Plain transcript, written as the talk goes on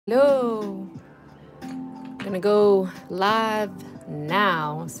Hello. I'm gonna go live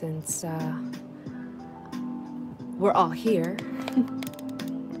now since we're all here.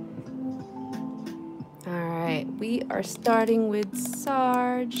 All right, we are starting with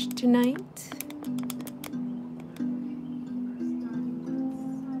Sarge tonight.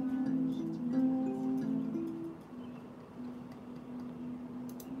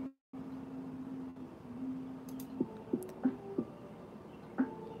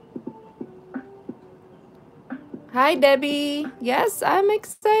 Hi, Debbie. Yes, I'm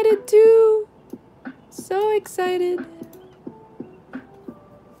excited too. So excited.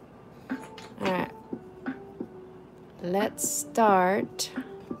 All right. Let's start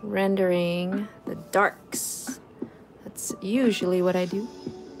rendering the darks. That's usually what I do.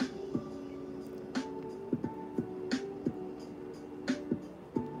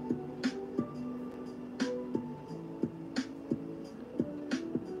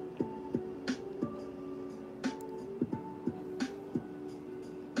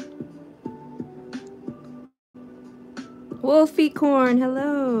 Wolfie Corn,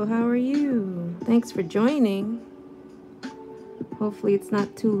 hello, how are you? Thanks for joining. Hopefully it's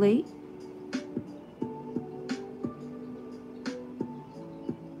not too late.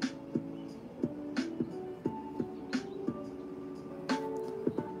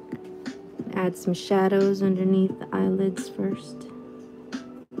 Add some shadows underneath the eyelids first.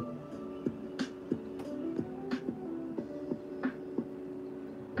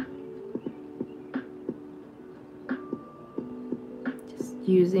 Just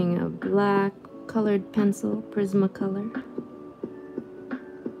using a black colored pencil, Prismacolor.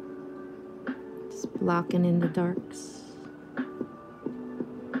 Just blocking in the darks.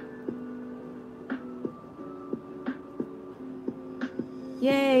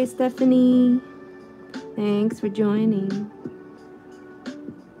 Yay, Stephanie! Thanks for joining.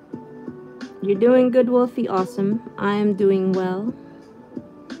 You're doing good, Wolfie. Awesome. I'm doing well.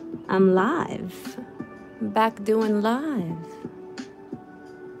 I'm live. I'm back doing live.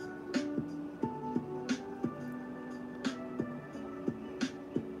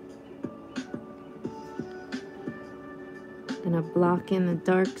 Gonna block in the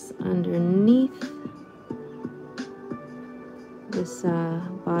darks underneath this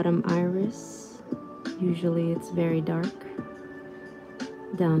bottom iris. Usually it's very dark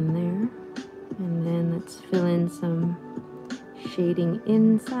down there. And then let's fill in some shading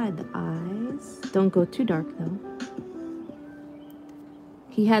inside the eyes. Don't go too dark though.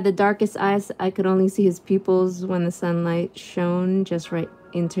 He had the darkest eyes. I could only see his pupils when the sunlight shone just right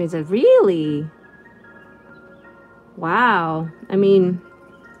into his eyes. Really? Wow. I mean,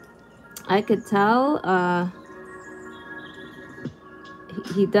 I could tell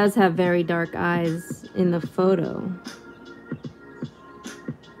he does have very dark eyes in the photo.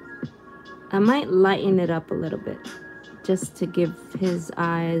 I might lighten it up a little bit just to give his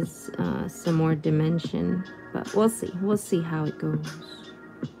eyes some more dimension, but we'll see. We'll see how it goes.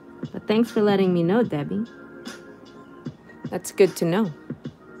 But thanks for letting me know, Debbie. That's good to know.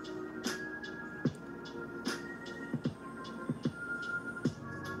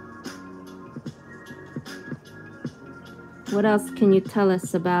 What else can you tell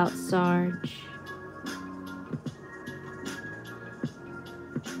us about Sarge?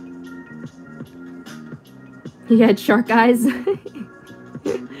 He had shark eyes.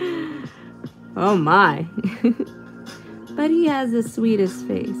 Oh my. But he has the sweetest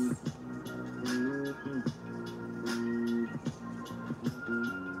face.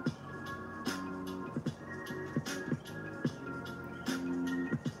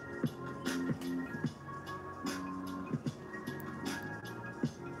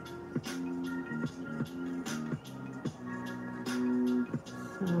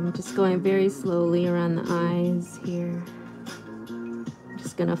 I'm just going very slowly around the eyes here. I'm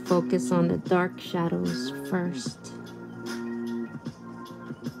just gonna focus on the dark shadows first.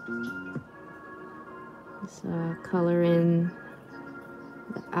 Just color in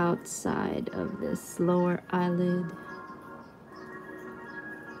the outside of this lower eyelid.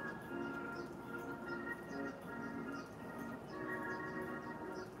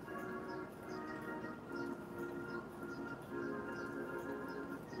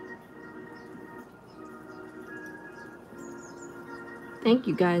 Thank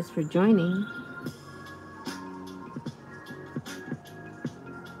you guys for joining.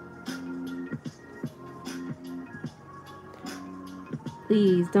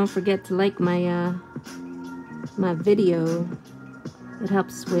 Please don't forget to like my my video. It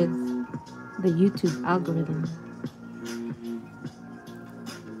helps with the YouTube algorithm.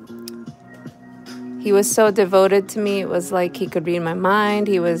 He was so devoted to me. It was like he could read my mind.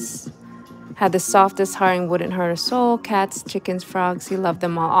 He had the softest heart and wouldn't hurt a soul. Cats, chickens, frogs, he loved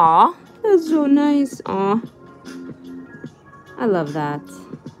them all. Aw, that's so nice. Aw, I love that.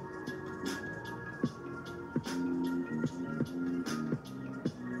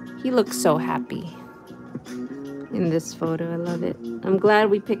 He looks so happy in this photo. I love it. I'm glad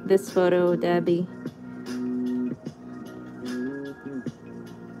we picked this photo, Debbie.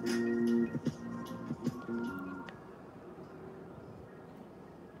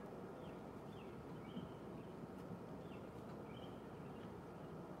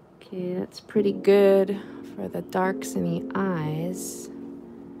 Okay, that's pretty good for the darks in the eyes.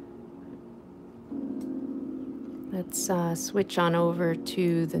 Let's switch on over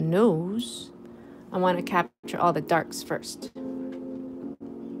to the nose. I want to capture all the darks first.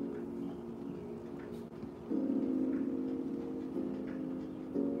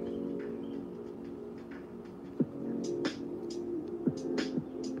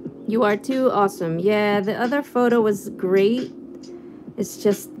 You are too? Awesome. Yeah, the other photo was great. It's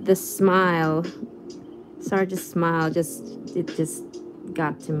just the smile. Sarge's smile it just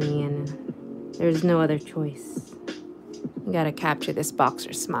got to me, and there's no other choice. You gotta capture this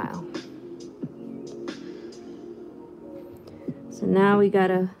boxer smile. So now we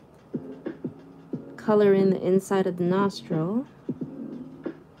gotta color in the inside of the nostril.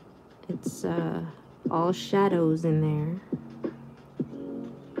 It's all shadows in there.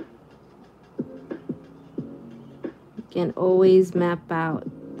 You can always map out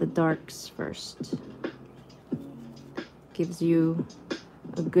the darks first. Gives you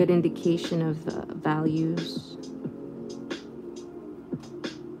a good indication of values.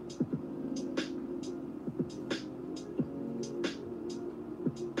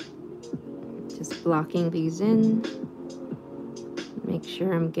 Just blocking these in. Make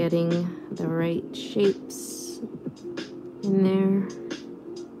sure I'm getting the right shapes in there.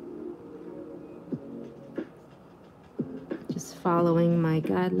 Just following my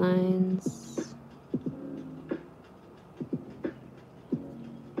guidelines.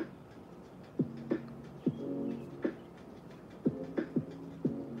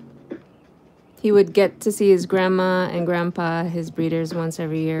 He would get to see his grandma and grandpa, his breeders, once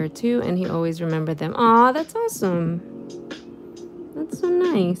every year or two, and he always remembered them. Aw, that's awesome. That's so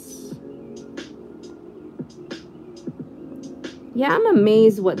nice. Yeah, I'm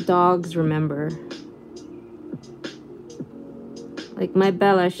amazed what dogs remember. Like my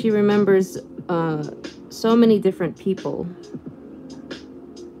Bella, she remembers so many different people.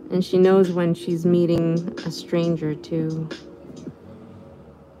 And she knows when she's meeting a stranger too.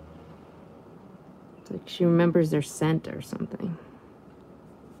 Like she remembers their scent or something.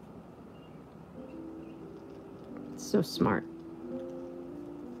 It's so smart.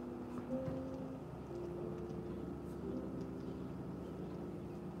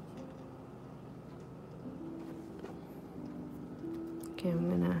 Okay, I'm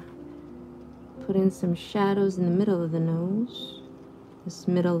gonna put in some shadows in the middle of the nose. This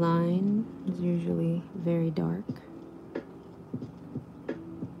middle line is usually very dark.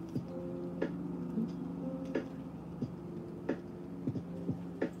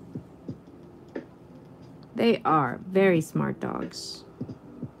 They are very smart dogs.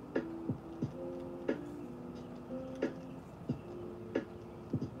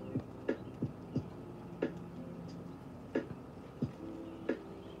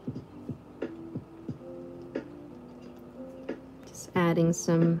 Just adding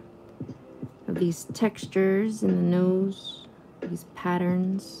some of these textures in the nose, these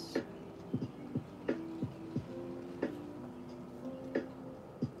patterns.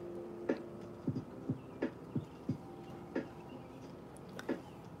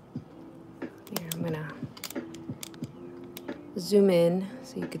 Zoom in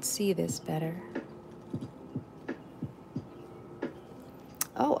so you could see this better.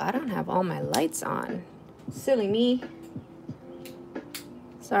 Oh, I don't have all my lights on. Silly me.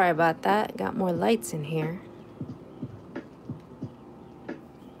 Sorry about that. Got more lights in here.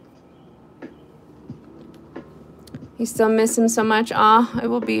 You still miss him so much? Oh, it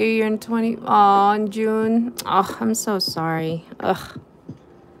will be a year in in June. Oh, I'm so sorry. Ugh.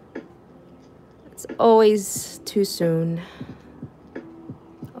 It's always too soon.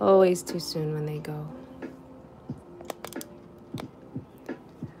 Always too soon when they go.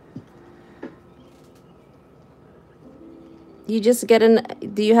 You just get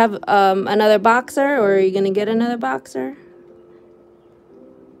do you have another boxer, or are you gonna get another boxer?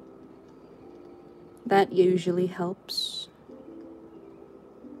 That usually helps.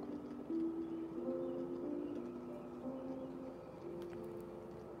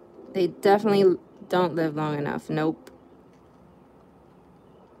 They definitely don't live long enough. Nope.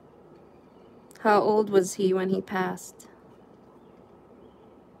 How old was he when he passed?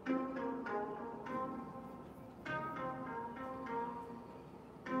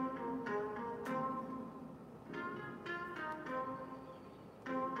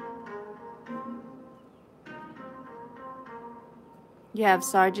 You have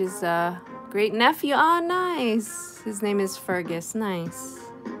Sarge's great nephew. Oh, nice. His name is Fergus. Nice.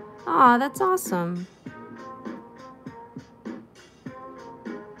 Oh, that's awesome.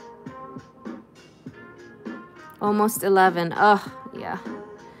 Almost 11. Oh, yeah.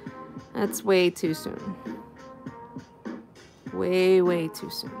 That's way too soon. Way, way too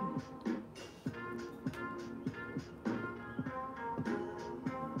soon.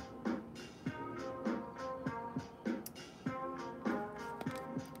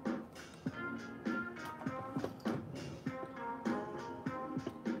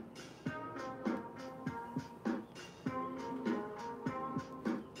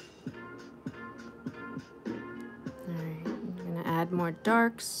 Add more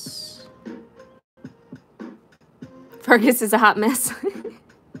darks. Fergus is a hot mess.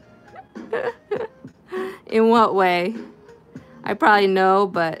 In what way? I probably know,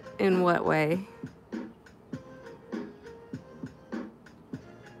 but in what way?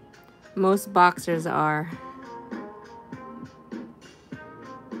 Most boxers are.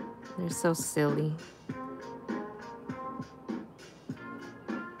 They're so silly.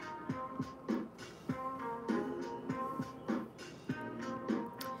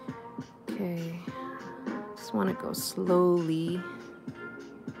 Okay, just want to go slowly,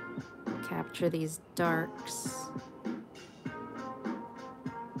 capture these darks.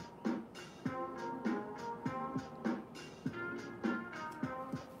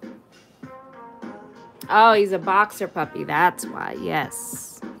 Oh, he's a boxer puppy, that's why.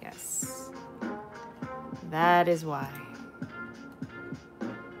 Yes, yes, that is why.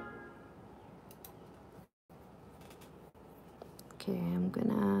 Okay, I'm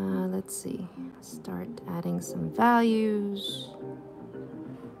gonna, let's see, start adding some values.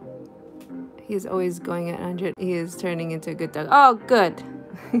 He's always going at 100. He is turning into a good dog. Oh, good.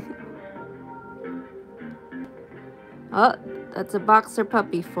 Oh, that's a boxer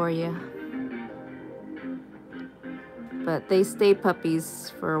puppy for you. But they stay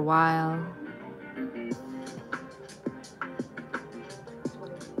puppies for a while.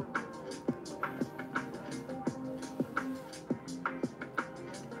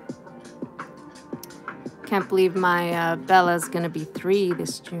 Can't believe my Bella's gonna be 3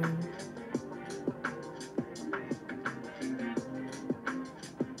 this June.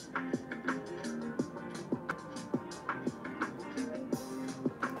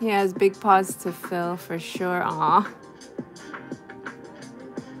 He has big paws to fill for sure. Aw.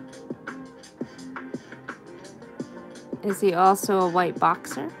 Is he also a white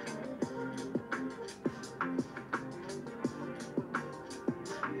boxer?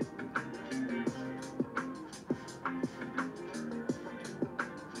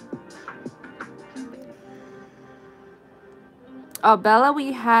 Oh, Bella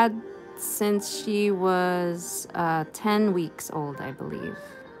we had since she was 10 weeks old, I believe.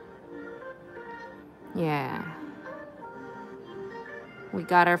 Yeah. We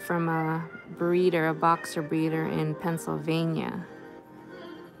got her from a breeder, a boxer breeder in Pennsylvania.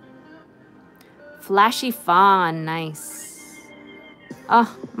 Flashy fawn, nice.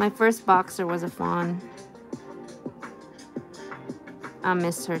 Oh, my first boxer was a fawn. I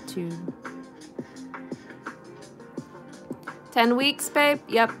miss her too. 10 weeks, babe?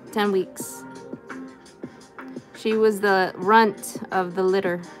 Yep, 10 weeks. She was the runt of the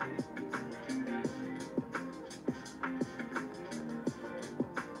litter.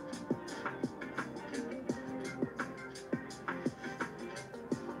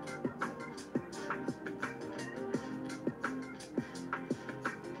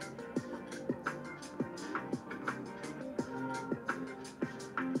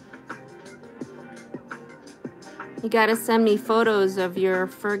 You gotta send me photos of your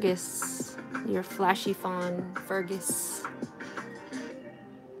Fergus, your flashy fawn Fergus.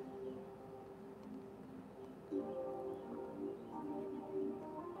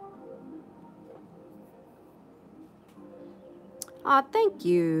 Aw, thank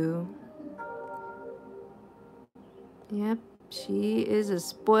you. Yep, she is a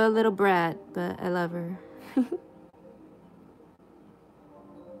spoiled little brat, but I love her.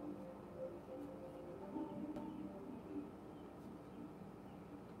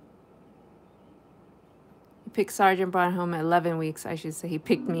 Picked Sarge and brought home at 11 weeks. I should say he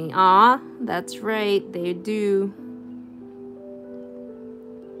picked me. Aw, that's right. They do.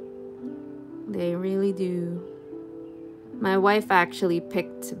 They really do. My wife actually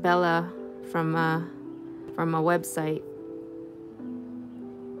picked Bella from a website.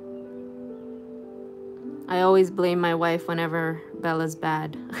 I always blame my wife whenever Bella's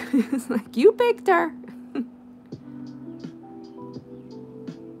bad. It's like, you picked her.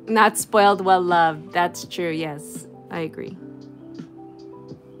 Not spoiled, well loved. That's true, yes. I agree.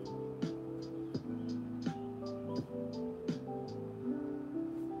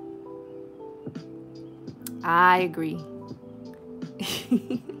 I agree.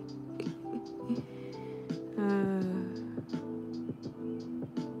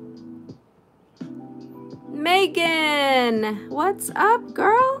 Megan! What's up,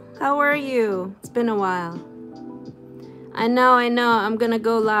 girl? How are you? It's been a while. I know. I'm gonna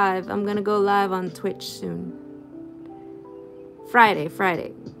go live. I'm gonna go live on Twitch soon. Friday.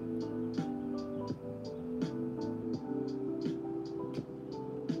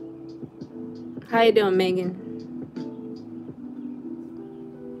 How you doing, Megan?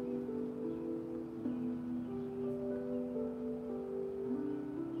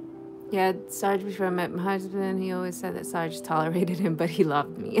 Yeah, Sarge, before I met my husband, he always said that Sarge tolerated him, but he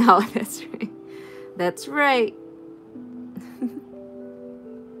loved me. Oh, that's right. That's right.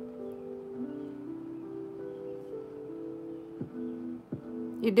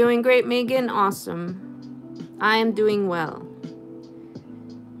 You're doing great, Megan. Awesome. I am doing well.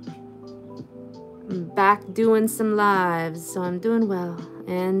 I'm back doing some lives, so I'm doing well.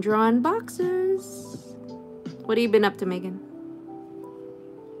 And drawing boxes. What have you been up to, Megan?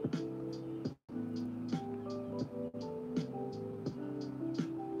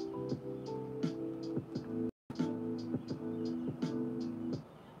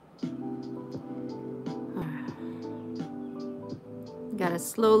 Gotta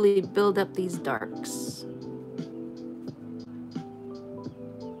slowly build up these darks.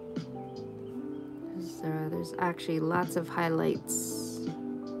 There's actually lots of highlights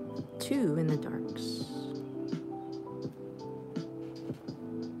too in the darks.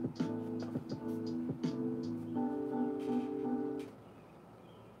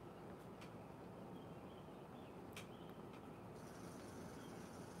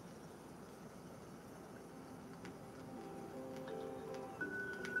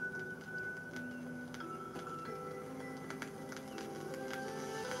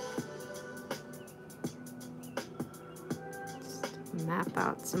 Map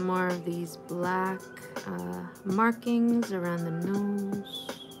out some more of these black markings around the nose.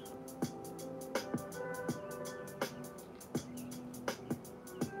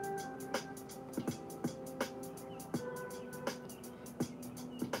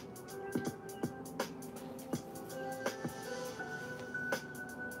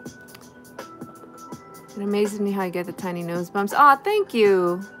 It amazes me how I get the tiny nose bumps. Oh, thank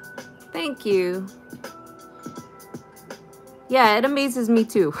you. Thank you. Yeah, it amazes me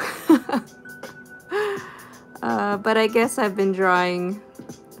too. But I guess I've been drawing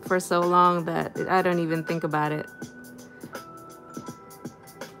for so long that I don't even think about it.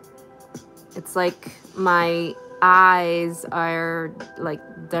 It's like my eyes are like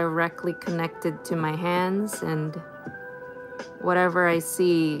directly connected to my hands, and whatever I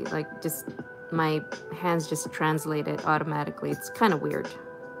see, like just my hands just translate it automatically. It's kind of weird.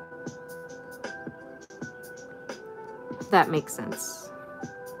 If that makes sense.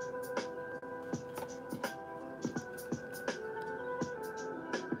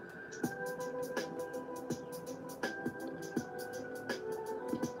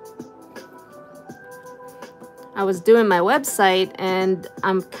 I was doing my website and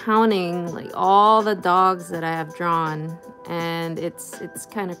I'm counting like all the dogs that I have drawn, and it's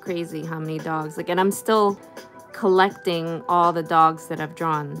kind of crazy how many dogs. Like, and I'm still collecting all the dogs that I've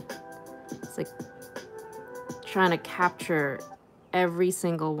drawn. It's like trying to capture every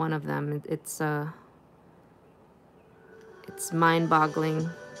single one of them. It's mind-boggling.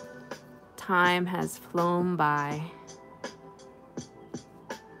 Time has flown by.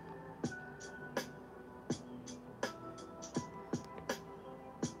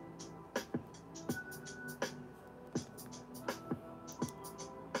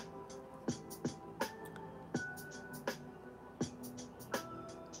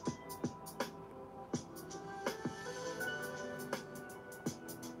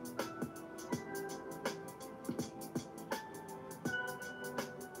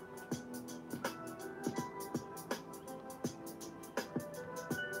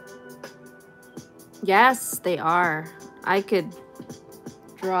 Yes, they are. I could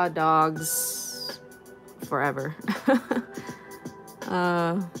draw dogs forever.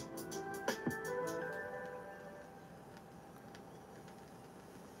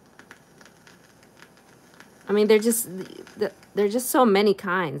 I mean, they're just so many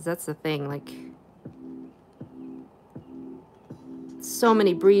kinds. That's the thing. Like, so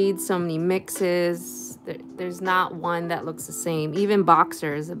many breeds, so many mixes. There's not one that looks the same. Even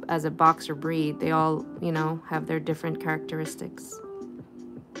boxers, as a boxer breed, they all, you know, have their different characteristics.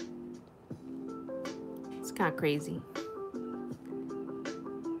 It's kind of crazy.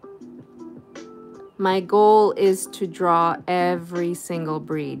 My goal is to draw every single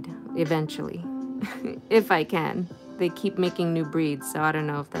breed eventually, if I can. They keep making new breeds, so I don't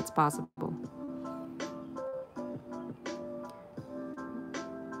know if that's possible.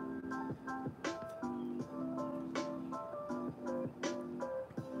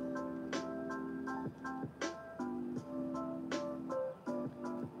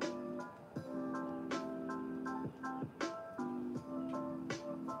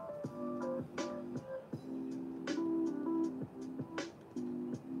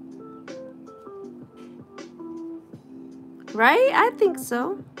 Right? I think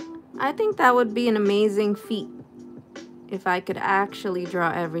so. I think that would be an amazing feat if I could actually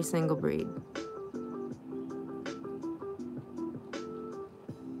draw every single breed.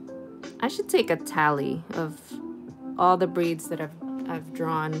 I should take a tally of all the breeds that I've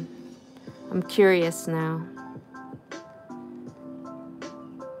drawn. I'm curious now.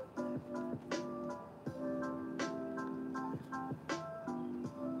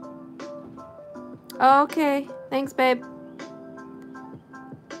 Okay, thanks, babe.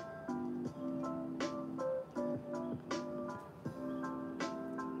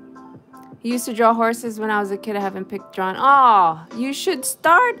 I used to draw horses when I was a kid. I haven't drawn. Oh, you should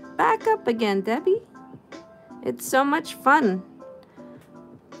start back up again, Debbie. It's so much fun.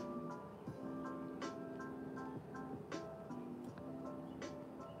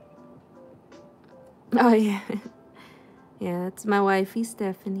 Oh, yeah. Yeah, it's my wifey,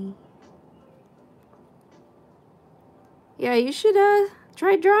 Stephanie. Yeah, you should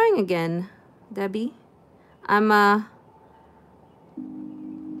try drawing again, Debbie. I'm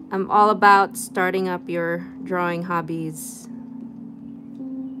all about starting up your drawing hobbies.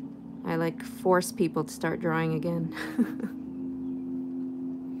 I like force people to start drawing again.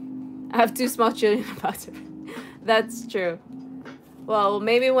 I have 2 small children about to. That's true. Well,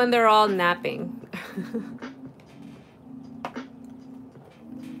 maybe when they're all napping.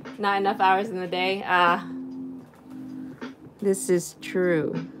 Not enough hours in the day. This is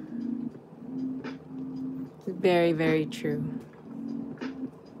true. Very, very true.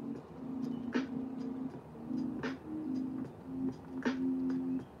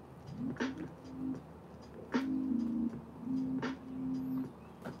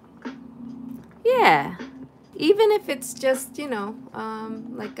 Yeah, even if it's just, you know,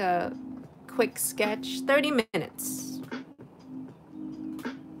 like a quick sketch, 30 minutes.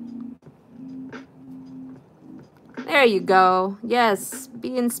 There you go. Yes,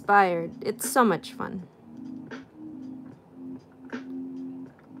 be inspired. It's so much fun.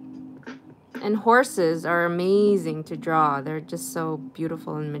 And horses are amazing to draw. They're just so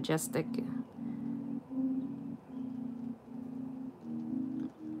beautiful and majestic.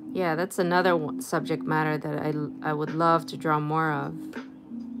 Yeah, that's another subject matter that I would love to draw more of.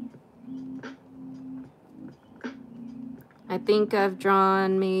 I think I've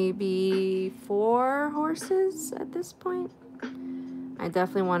drawn maybe 4 horses at this point. I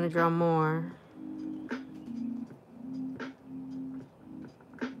definitely want to draw more.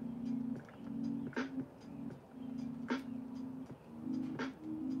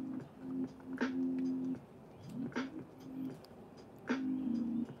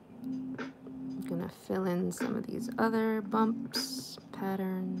 I'm gonna fill in some of these other bumps,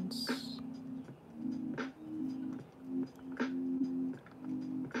 patterns.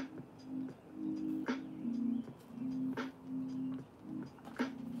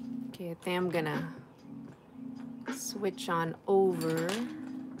 Okay, I think I'm gonna switch on over to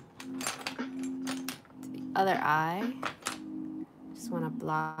the other eye. Just want to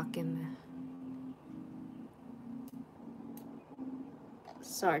block in the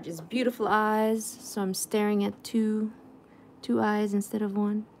Sarge's beautiful eyes, so I'm staring at two eyes instead of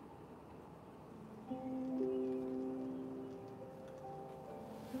one.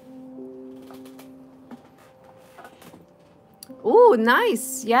 Ooh,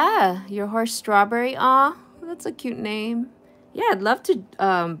 nice. Yeah, your horse Strawberry. Aw, that's a cute name. Yeah, I'd love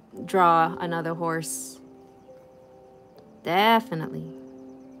to draw another horse. Definitely.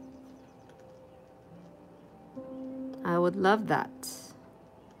 I would love that.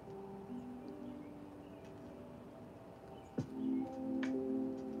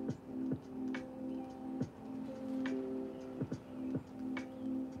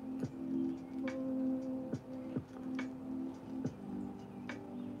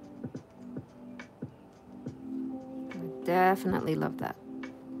 definitely love that.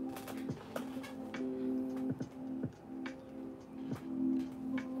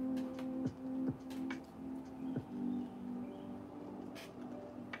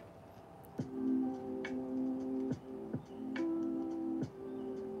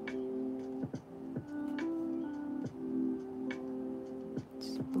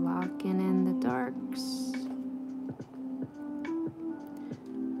 Just blocking in the darks.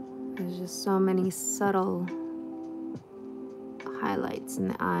 There's just so many subtle highlights in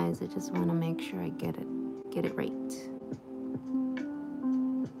the eyes. I just want to make sure I get it right.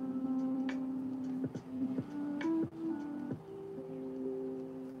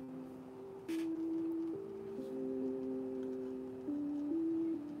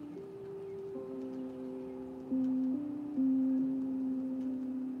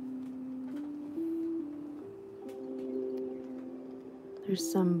 There's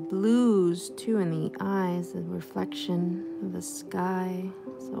some blues too in the eyes, the reflection of the sky.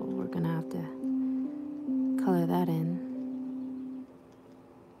 So we're gonna have to color that in.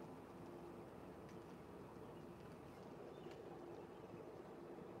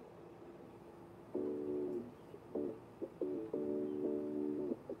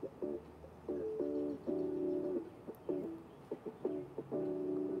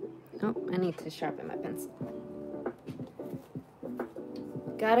 Oh, I need to sharpen my pencil.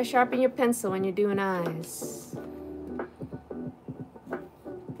 Gotta sharpen your pencil when you're doing eyes.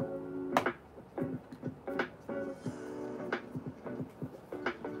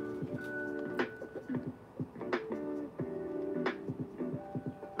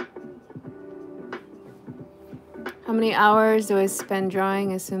 How many hours do I spend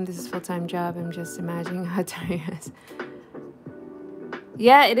drawing? I assume this is a full-time job. I'm just imagining how tired it is.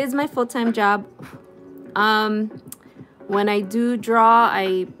 Yeah, it is my full-time job. When I do draw,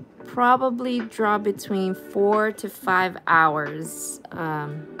 I probably draw between 4 to 5 hours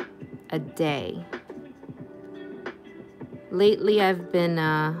a day. Lately, I've been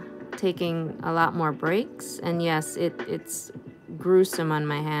taking a lot more breaks, and yes, it's gruesome on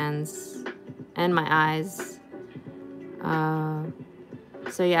my hands and my eyes.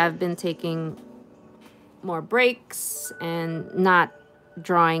 So yeah, I've been taking more breaks and not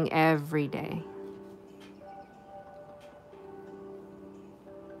drawing every day.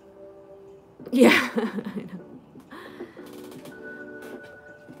 Yeah. I know.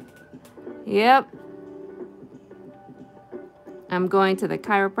 Yep. I'm going to the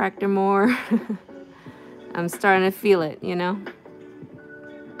chiropractor more. I'm starting to feel it, you know?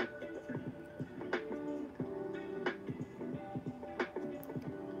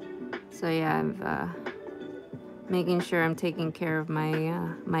 So yeah, I'm making sure I'm taking care of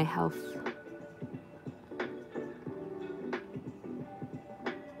my health.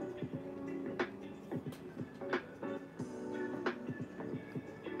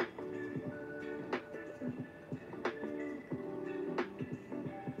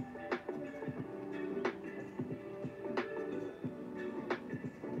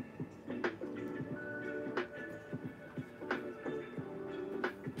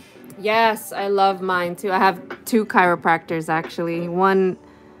 Yes, I love mine too. I have 2 chiropractors actually. One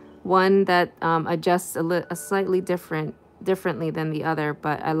that adjusts a slightly differently than the other,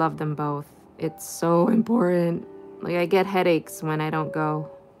 but I love them both. It's so important. Like I get headaches when I don't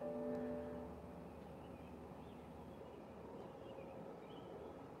go.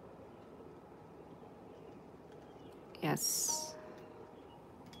 Yes.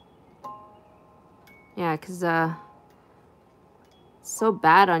 Yeah, 'cause so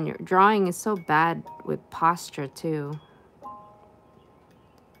bad on your drawing is so bad with posture too.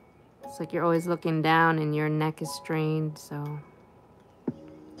 It's like you're always looking down and your neck is strained, so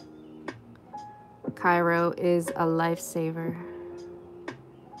chiro is a lifesaver.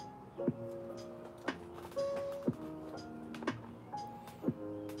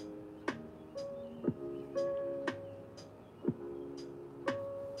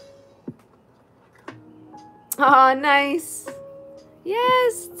 Oh, nice.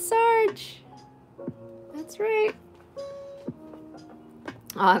 Yes, Sarge. That's right.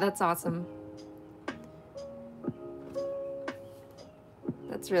 Oh, that's awesome.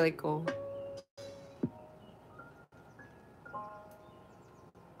 That's really cool.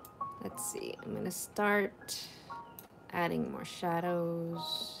 Let's see. I'm going to start adding more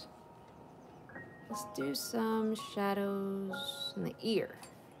shadows. Let's do some shadows in the ear.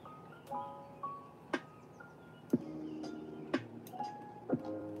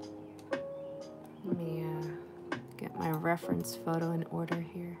 Let me get my reference photo in order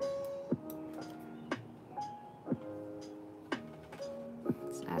here.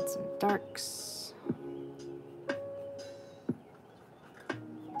 Let's add some darks.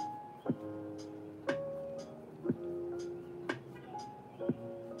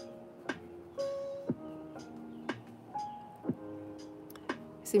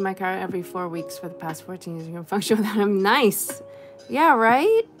 See my car every 4 weeks for the past 14 years. You can function without him. Nice. Yeah,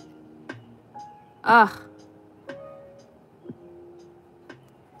 right? Ugh.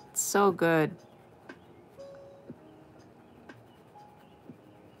 It's so good.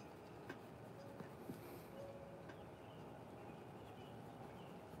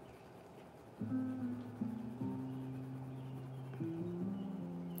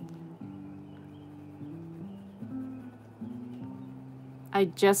 I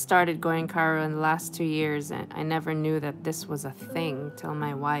just started going chiro in the last 2 years, and I never knew that this was a thing till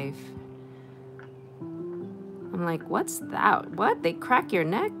my wife. I'm like, what's that? What? They crack your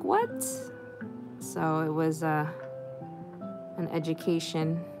neck? What? So it was an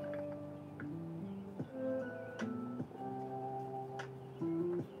education.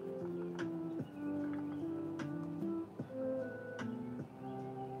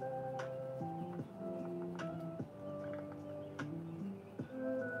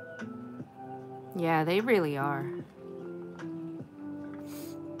 Yeah, they really are.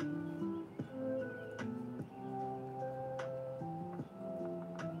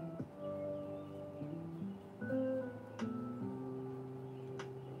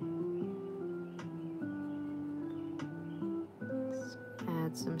 Let's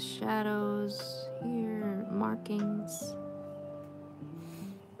add some shadows here, markings.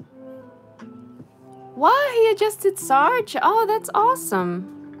 What? He adjusted Sarge? Oh, that's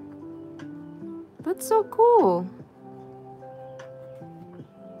awesome. That's so cool.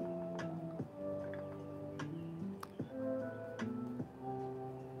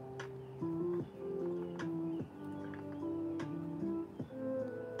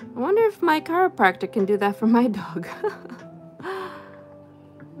 I wonder if my chiropractor can do that for my dog.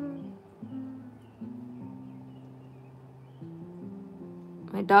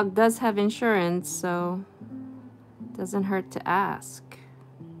 My dog does have insurance, so it doesn't hurt to ask.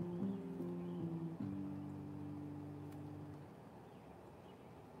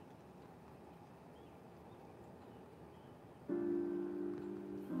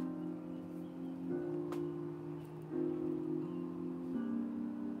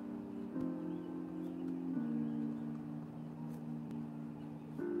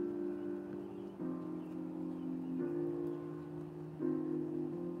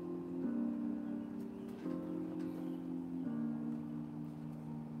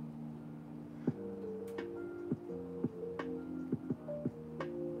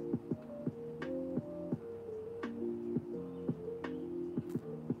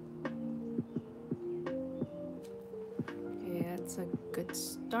 That's a good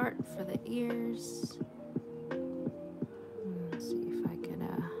start for the ears. Let's see if I can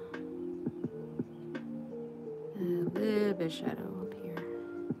a little bit of shadow up here.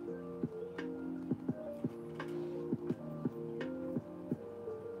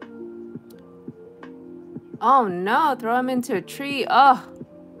 Oh no, throw him into a tree. Oh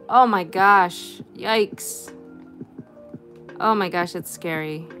my gosh. Yikes. Oh my gosh, it's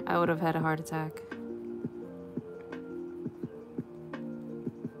scary. I would have had a heart attack.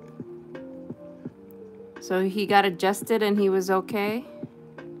 So he got adjusted and he was okay?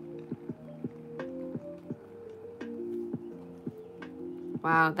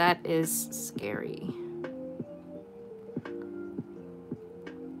 Wow, that is scary.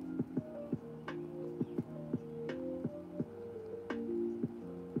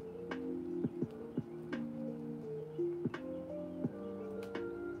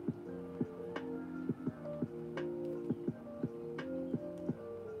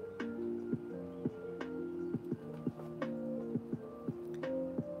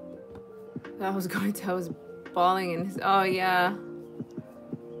 I was bawling in his, oh yeah.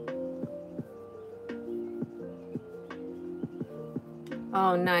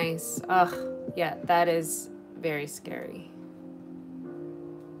 Oh, nice. Ugh, yeah, that is very scary.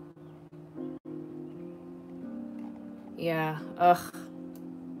 Yeah, ugh.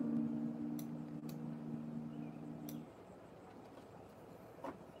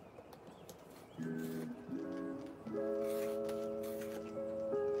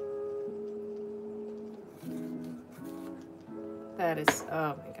 That is,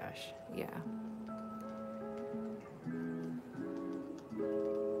 oh my gosh, yeah.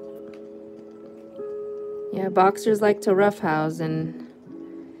 Yeah, boxers like to roughhouse and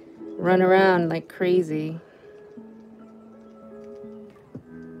run around like crazy.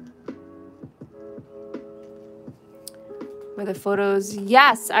 Were the photos?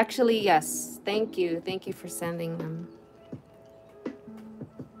 Yes, actually, yes. Thank you. Thank you for sending them.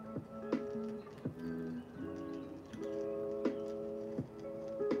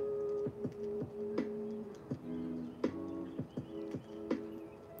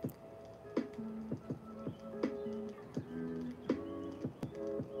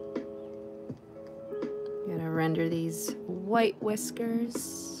 render these white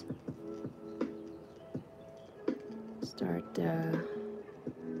whiskers. Start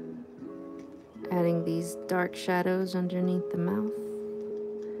adding these dark shadows underneath the mouth.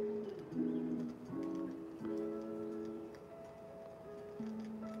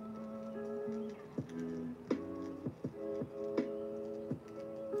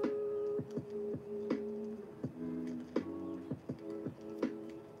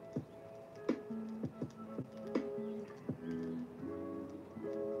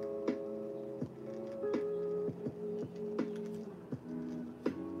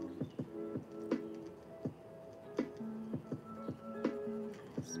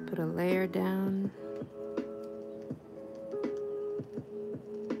 Put a layer down.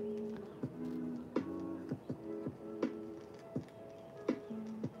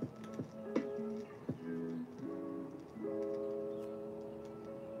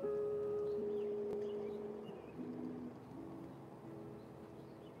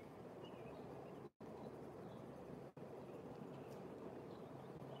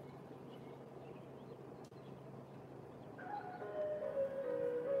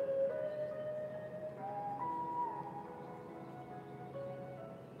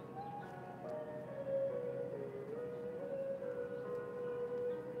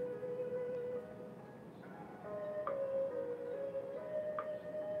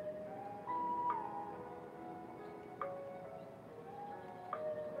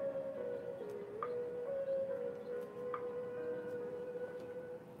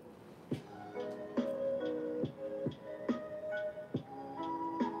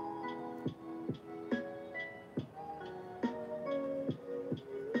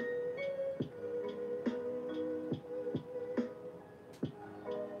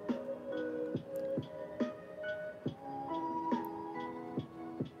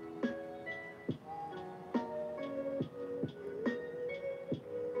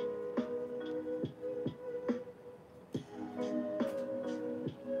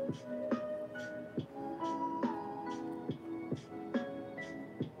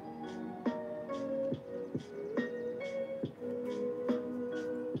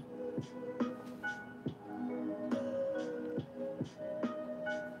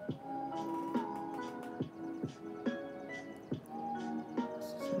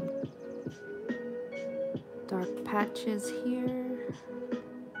 Dark patches here.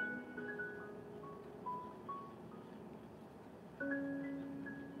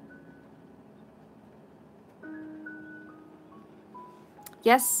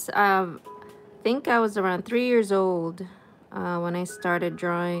 Yes, I think I was around 3 years old when I started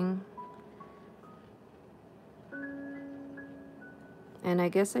drawing. And I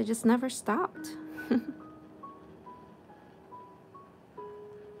guess I just never stopped.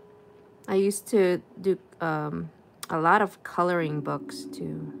 I used to do a lot of coloring books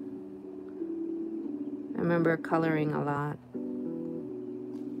too. I remember coloring a lot.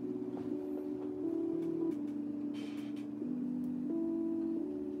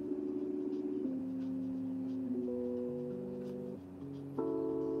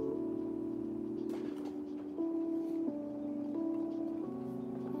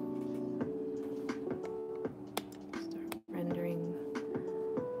 Start rendering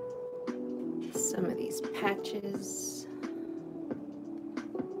some of these patches.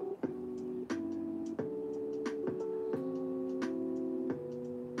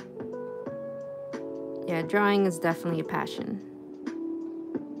 Yeah, drawing is definitely a passion.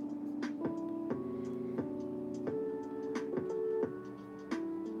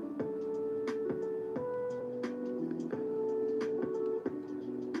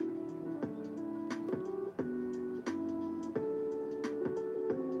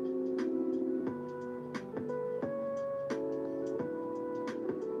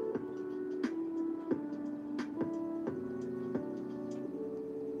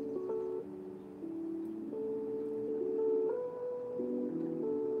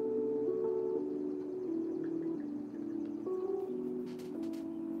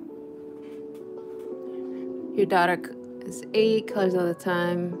 Your daughter is 8, colors all the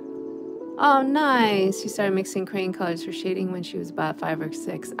time. Oh, nice. She started mixing crayon colors for shading when she was about 5 or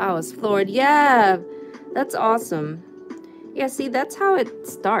 6. I was floored. Yeah, that's awesome. Yeah, see, that's how it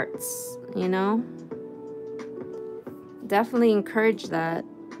starts, you know? Definitely encourage that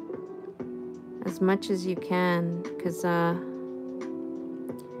as much as you can, because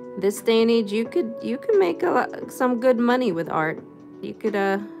this day and age, you could make some good money with art. You could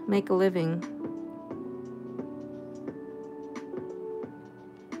make a living.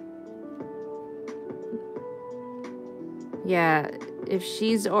 Yeah, if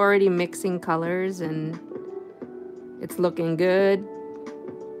she's already mixing colors and It's looking good.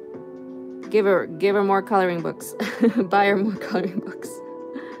 Give her more coloring books. Buy her more coloring books.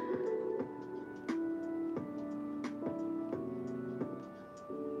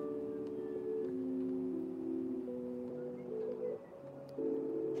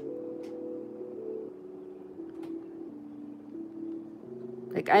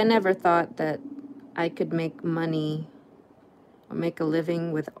 Like, I never thought that I could make money or make a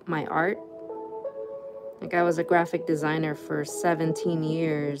living with my art. Like, I was a graphic designer for 17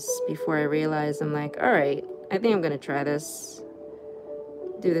 years before I realized, I'm like, all right, I think I'm gonna try this,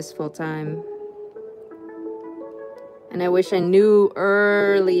 do this full time. And I wish I knew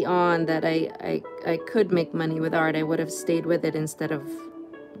early on that I could make money with art. I would have stayed with it instead of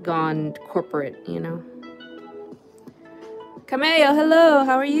gone corporate, you know. Cameo, hello,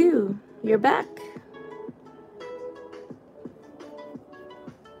 how are you? You're back.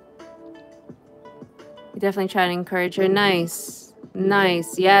 You definitely try to encourage her. Nice.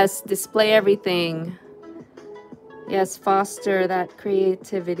 Nice. Yes, display everything. Yes, foster that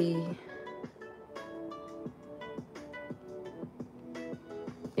creativity.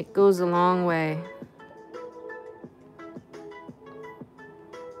 It goes a long way.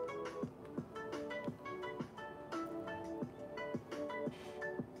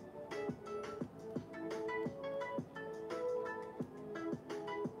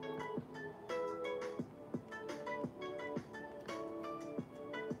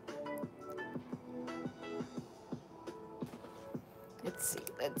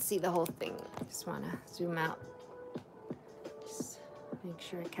 Let's see the whole thing. I just want to zoom out. Just make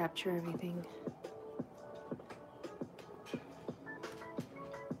sure I capture everything.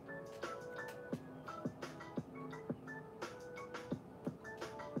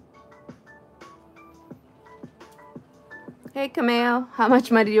 Hey Cameo, how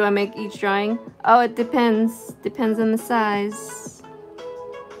much money do I make each drawing? Oh, it depends. Depends on the size.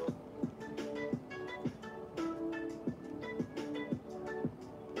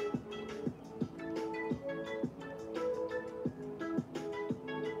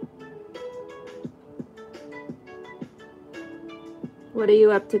 What are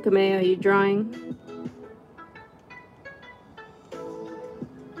you up to, Cameo? Are you drawing?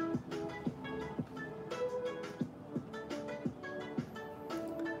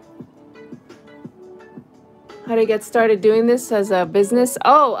 How to get started doing this as a business?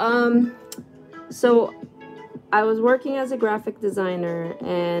 Oh, so I was working as a graphic designer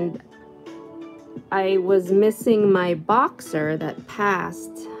and I was missing my boxer that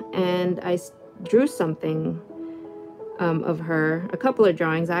passed, and I drew something of her, a couple of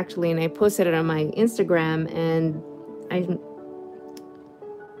drawings actually, and I posted it on my Instagram, and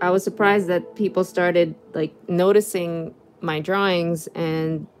I was surprised that people started like noticing my drawings,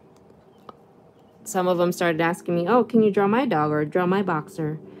 and some of them started asking me, oh, can you draw my dog or draw my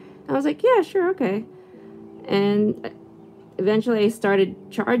boxer? I was like, yeah, sure, okay. And eventually I started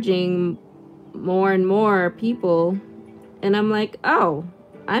charging more and more people, and I'm like, oh,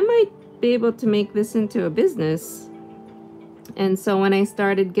 I might be able to make this into a business. And so when I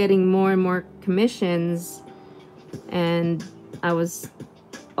started getting more and more commissions, and I was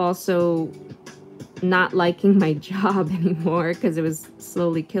also not liking my job anymore because it was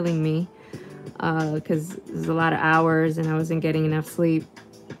slowly killing me, because there's a lot of hours and I wasn't getting enough sleep,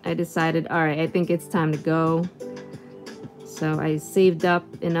 I decided, all right, I think it's time to go. So I saved up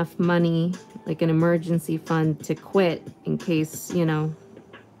enough money, like an emergency fund, to quit in case, you know,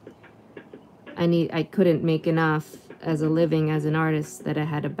 I couldn't make enough as a living as an artist, that I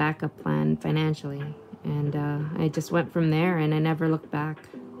had a backup plan financially. And I just went from there, and I never looked back.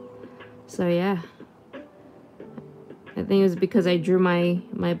 So yeah, I think it was because I drew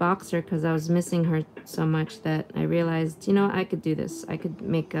my boxer, because I was missing her so much, that I realized, you know, I could do this. I could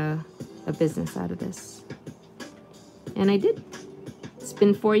make a business out of this. And I did. It's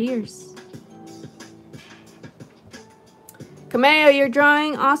been 4 years. Cameo, you're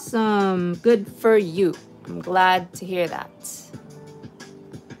drawing? Awesome. Good for you. I'm glad to hear that.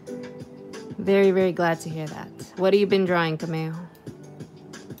 Very, very glad to hear that. What have you been drawing, Cameo?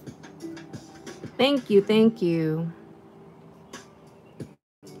 Thank you, thank you.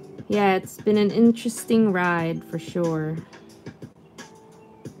 Yeah, it's been an interesting ride for sure.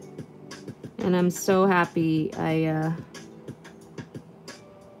 And I'm so happy I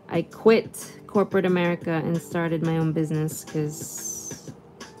quit corporate America and started my own business, because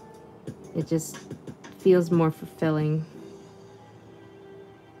it just feels more fulfilling.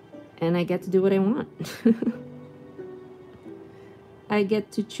 And I get to do what I want. I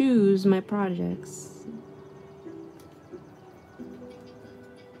get to choose my projects.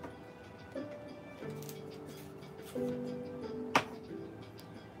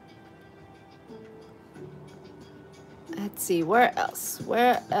 let's see, where else?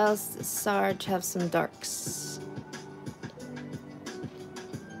 Where else does Sarge have some darks?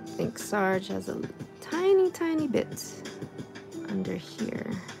 I think Sarge has a tiny, tiny bit under here.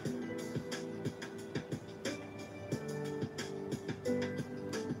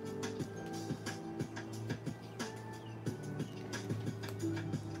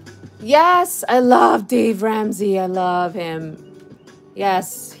 Yes, I love Dave Ramsey. I love him.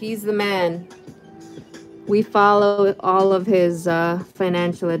 Yes, he's the man. We follow all of his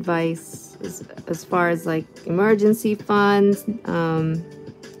financial advice as far as like emergency funds,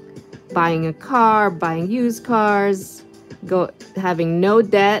 buying a car, buying used cars, having no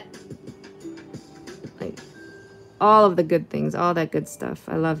debt, like all of the good things, all that good stuff.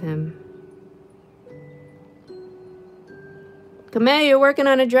 I love him. Kameh, you're working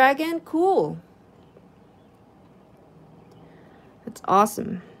on a dragon? Cool. That's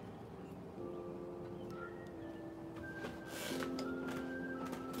awesome.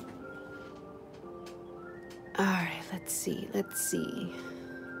 All right, let's see. You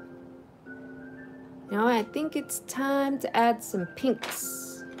know, I think it's time to add some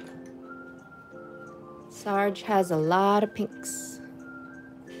pinks. Sarge has a lot of pinks.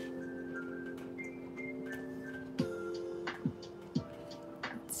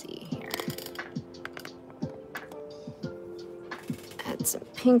 Let's see here. Add some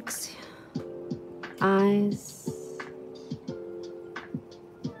pinks. Eyes.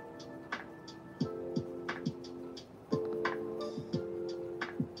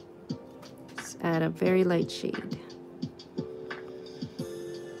 Add a very light shade.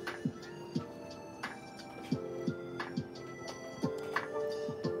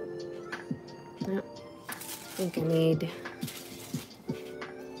 Yep. I think I need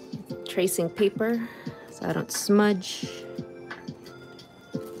tracing paper so I don't smudge.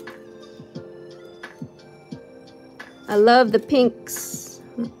 I love the pinks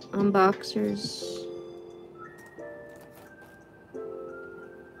on boxers.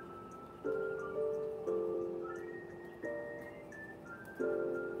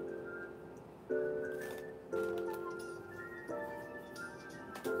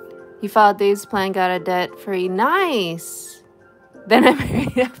 You followed Dave's plan, got a debt free. Nice. Then I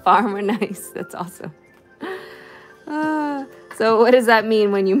married a farmer. Nice. That's awesome. So what does that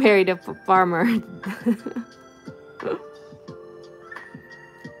mean when you married a farmer?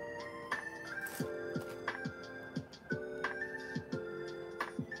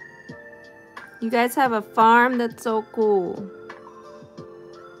 You guys have a farm? That's so cool.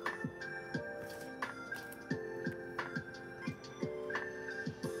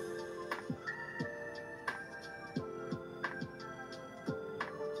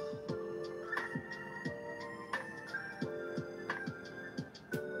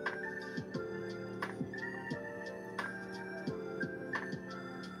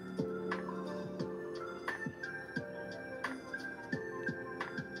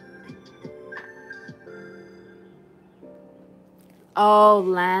 Oh,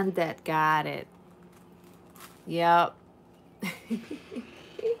 land debt. Got it. Yep. I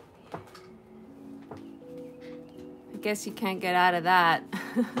guess you can't get out of that.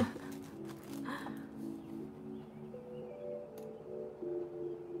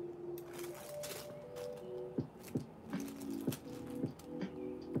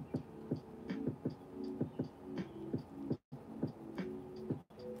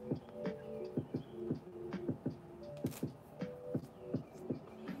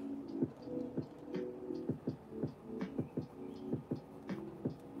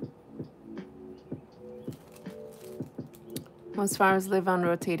 Most farmers live on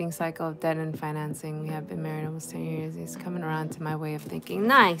rotating cycle of debt and financing. We have been married almost 10 years. He's coming around to my way of thinking.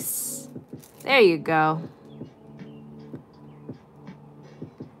 Nice. There you go.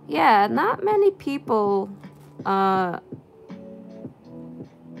 Yeah, not many people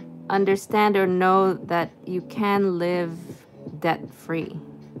understand or know that you can live debt-free.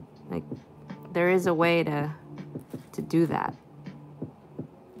 Like, there is a way to do that.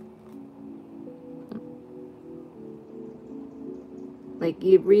 Like,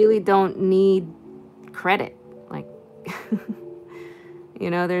 you really don't need credit. Like, you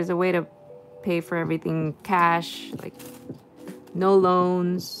know, there's a way to pay for everything cash, like no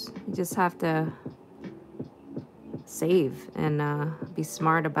loans. You just have to save and be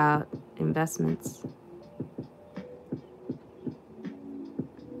smart about investments.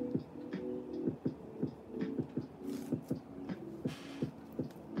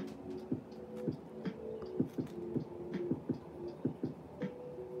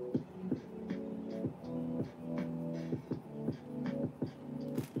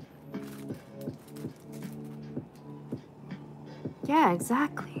 Yeah,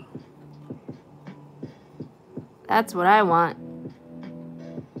 exactly. That's what I want.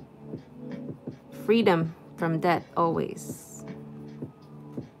 Freedom from debt always.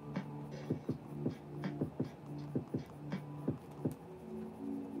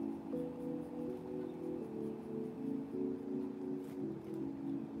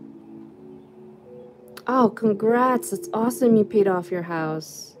 Oh, congrats. It's awesome you paid off your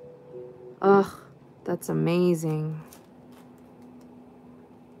house. Ugh, that's amazing.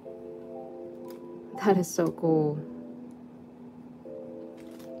 That is so cool.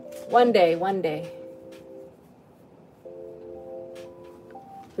 One day, one day.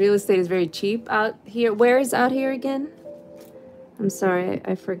 Real estate is very cheap out here. Where is out here again? I'm sorry,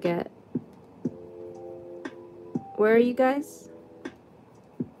 I forget. Where are you guys?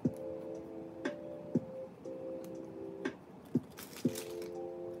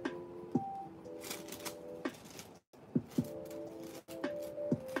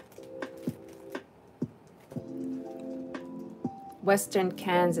 Western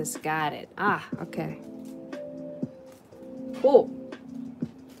Kansas, got it. Ah, okay. Cool.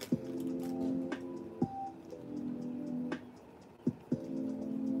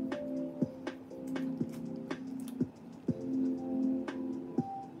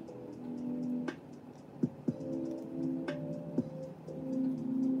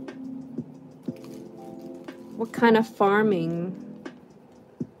 What kind of farming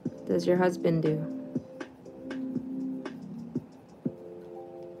does your husband do?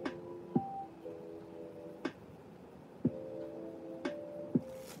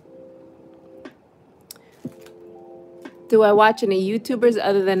 Do I watch any YouTubers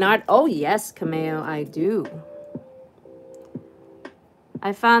other than art? Oh yes, Cameo, I do.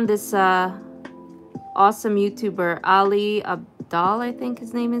 I found this awesome YouTuber, Ali Abdal, I think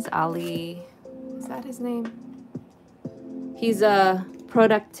his name is. Ali, is that his name? He's a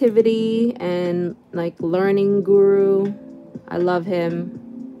productivity and like learning guru. I love him.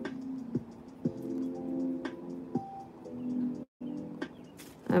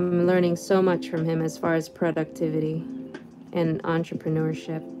 I'm learning so much from him as far as productivity and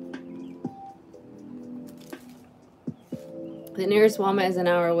entrepreneurship. The nearest Walmart is an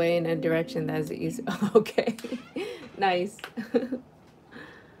hour away in a direction that is easy. Okay, nice.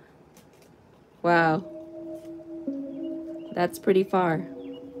 Wow, that's pretty far.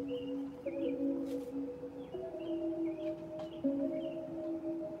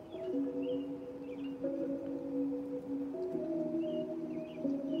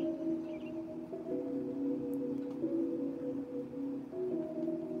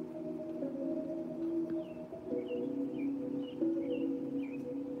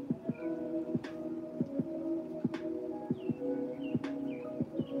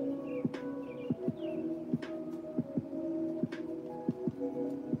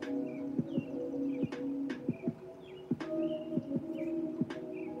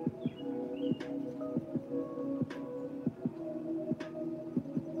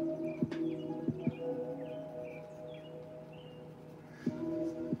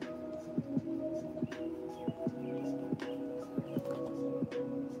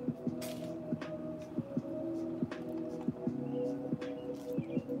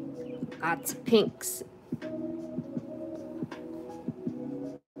 Lots of pinks.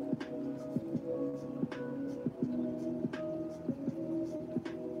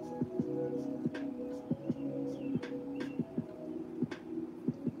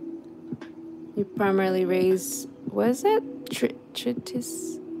 You primarily raise, what is it?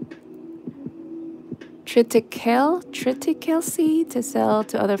 Triticale seed to sell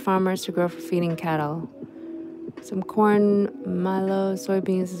to other farmers to grow for feeding cattle. Some corn, milo,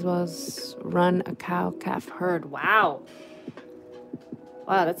 soybeans, as well as run a cow-calf herd. Wow.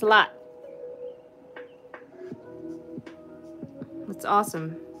 Wow, that's a lot. That's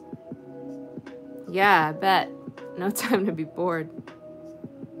awesome. Yeah, I bet. No time to be bored.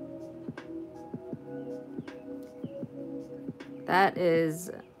 That is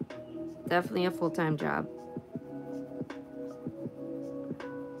definitely a full-time job.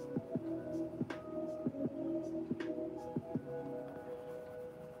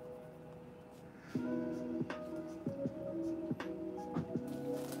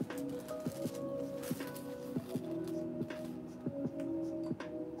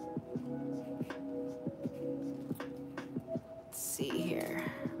 Let's see here.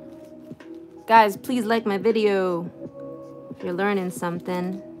 Guys, please like my video if you're learning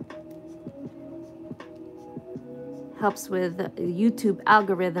something. Helps with the YouTube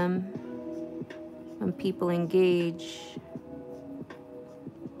algorithm when people engage.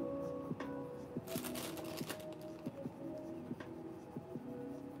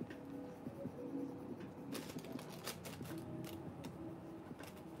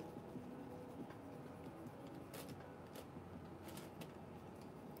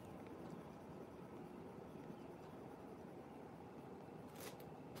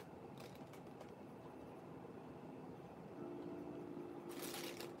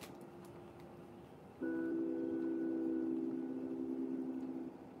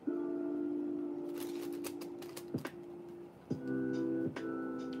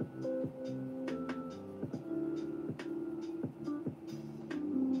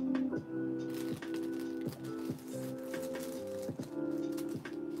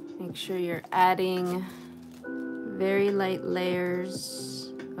 sure you're adding very light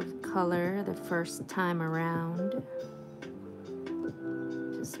layers of color the first time around.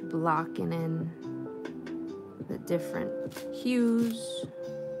 Just blocking in the different hues.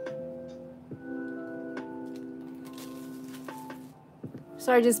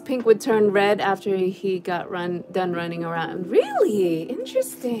 Sarge's pink would turn red after he got done running around. Really?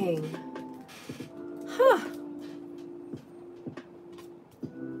 Interesting. Huh.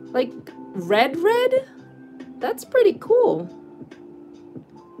 Like red? That's pretty cool.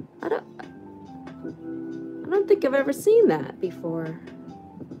 I don't think I've ever seen that before.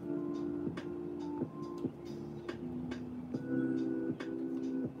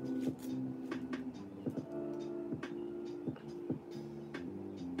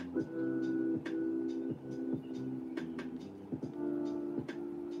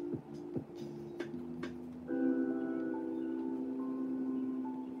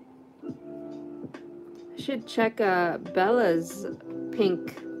 Should check Bella's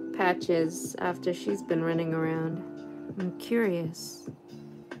pink patches after she's been running around. I'm curious.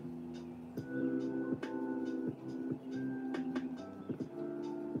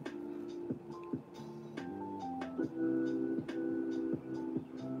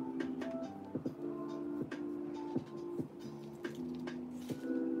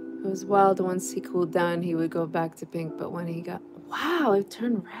 It was wild. Once he cooled down, he would go back to pink, but when he got... Wow, it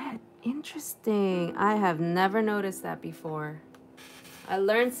turned red. Interesting. I have never noticed that before. I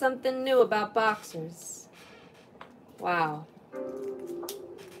learned something new about boxers. Wow.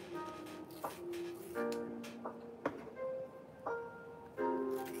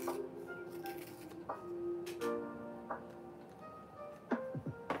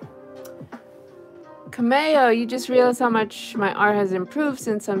 Cameo, you just realized how much my art has improved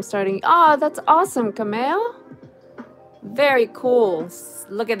since I'm starting. Oh, that's awesome, Cameo. Very cool.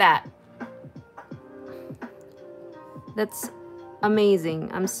 Look at that. That's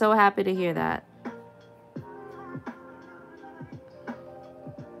amazing. I'm so happy to hear that.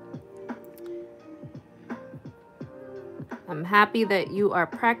 I'm happy that you are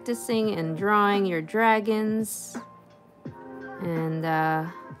practicing and drawing your dragons and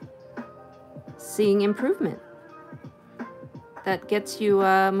seeing improvement. That gets you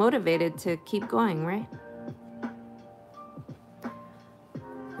motivated to keep going, right?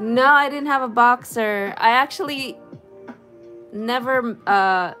 No, I didn't have a boxer. I actually never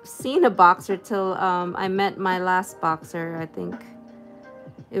seen a boxer till I met my last boxer. I think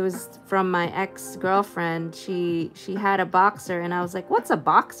it was from my ex-girlfriend. She had a boxer and I was like, what's a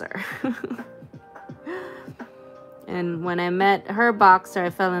boxer? And when I met her boxer, I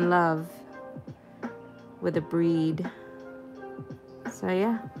fell in love with the breed. So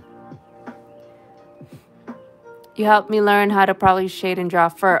yeah. You helped me learn how to properly shade and draw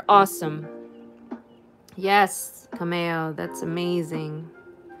fur. Awesome. Yes, Cameo, that's amazing.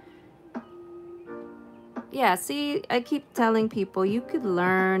 Yeah, see, I keep telling people you could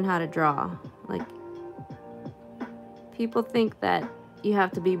learn how to draw. Like, people think that you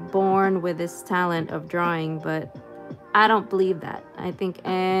have to be born with this talent of drawing, but I don't believe that. I think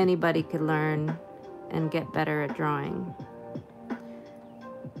anybody could learn and get better at drawing.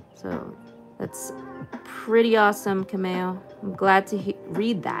 So that's pretty awesome, Cameo. I'm glad to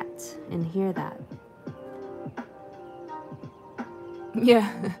read that and hear that.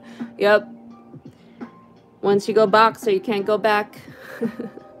 Yeah, yep. Once you go boxer, you can't go back.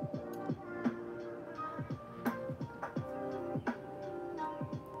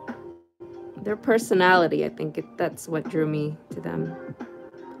 Their personality, I think that's what drew me to them.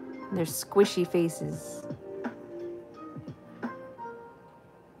 Their squishy faces.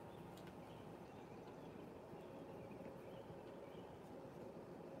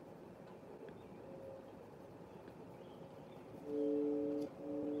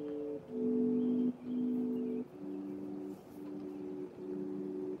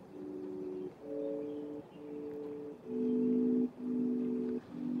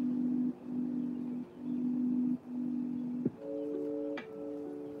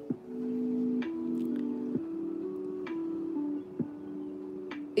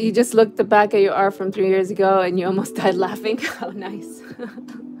 You just looked back at your art from 3 years ago and you almost died laughing. How nice.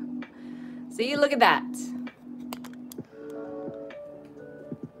 See, look at that.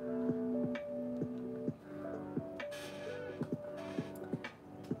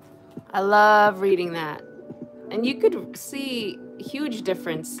 I love reading that. And you could see a huge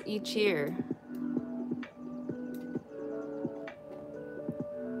difference each year.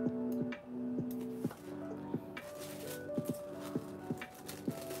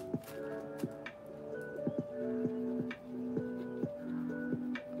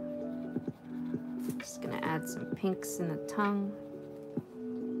 pinks in the tongue.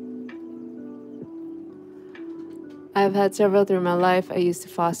 I've had several through my life. I used to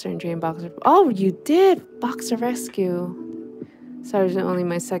foster and train boxer. Oh, you did? Boxer rescue. Sarge is only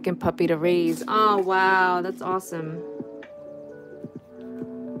my second puppy to raise. Oh, wow. That's awesome.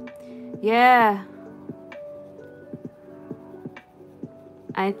 Yeah.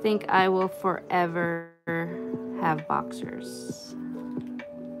 I think I will forever have boxers.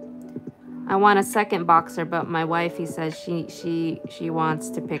 I want a second boxer, but my wifey says she wants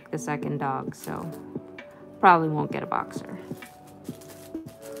to pick the second dog, so probably won't get a boxer.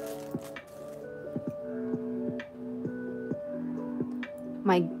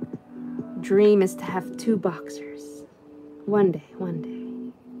 My dream is to have 2 boxers. One day.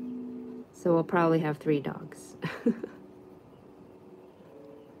 So we'll probably have 3 dogs.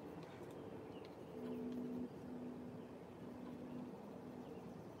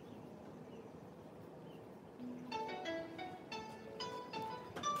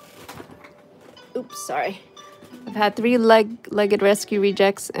 Oops, sorry. I've had 3 legged rescue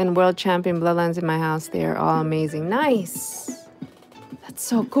rejects and world champion bloodlines in my house. They are all amazing. Nice. That's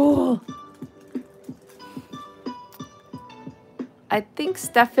so cool. I think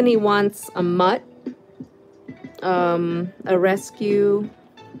Stephanie wants a mutt, a rescue,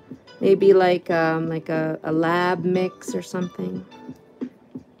 maybe like a lab mix or something.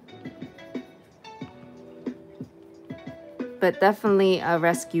 But definitely a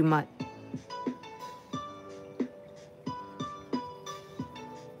rescue mutt.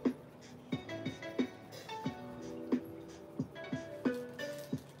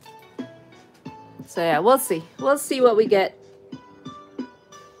 So yeah, we'll see. We'll see what we get.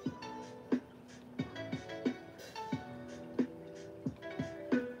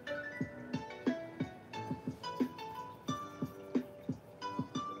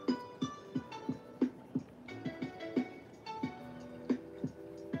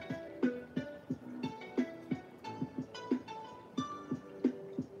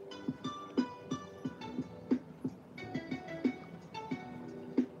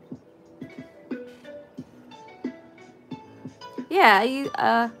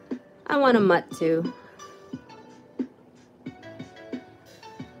 Yeah, I want a mutt too.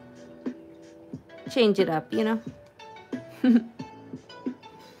 Change it up, you know?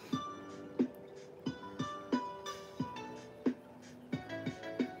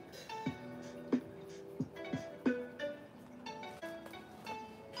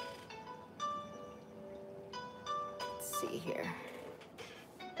 Let's see here.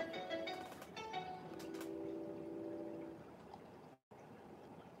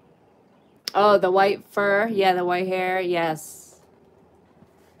 Oh, the white fur. Yeah, the white hair. Yes.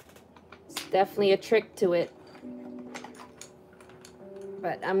 It's definitely a trick to it.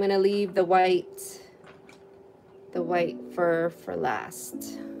 But I'm going to leave the white fur for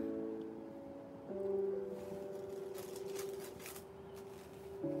last.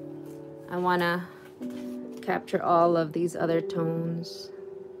 I want to capture all of these other tones.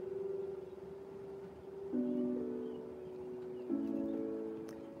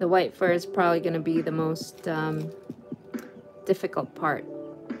 The white fur is probably going to be the most difficult part.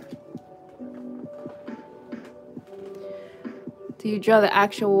 Do you draw the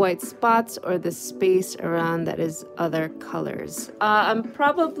actual white spots or the space around that is other colors? I'm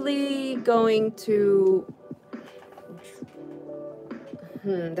probably going to...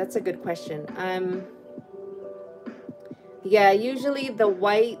 that's a good question. Yeah, usually the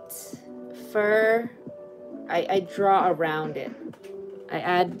white fur, I draw around it. I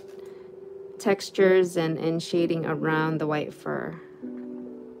add textures and shading around the white fur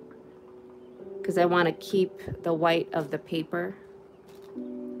because I want to keep the white of the paper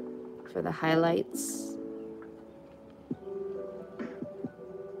for the highlights.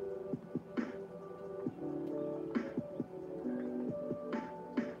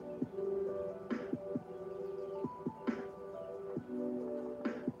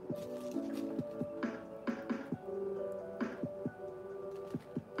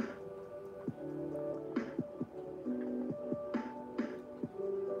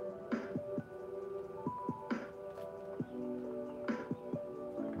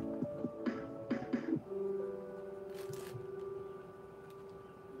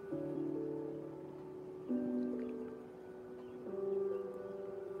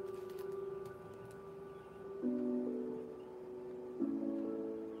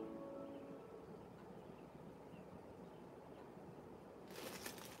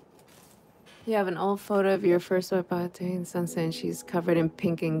 You have an old photo of your first wife in sunset and she's covered in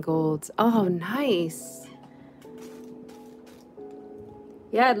pink and golds. Oh, nice.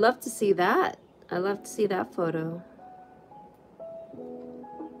 Yeah, I'd love to see that. I love to see that photo.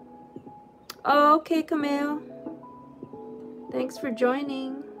 Oh, okay, Camille. Thanks for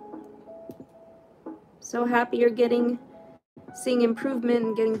joining. So happy you're seeing improvement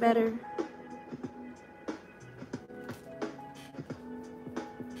and getting better.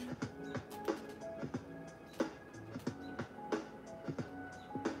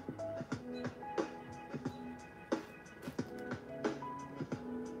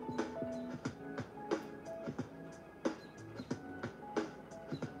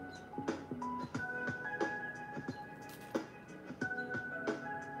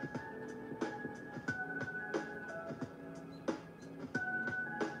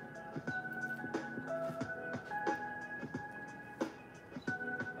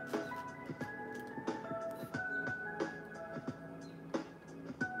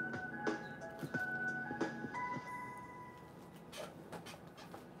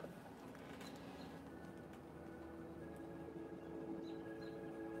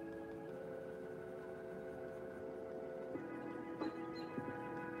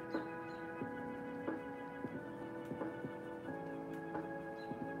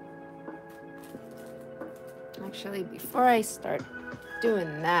 Actually, before I start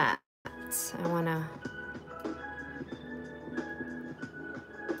doing that, I want to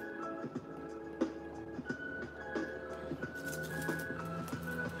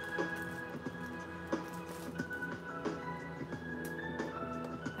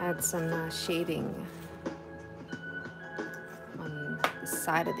add some shading on the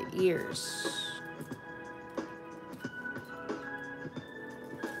side of the ears.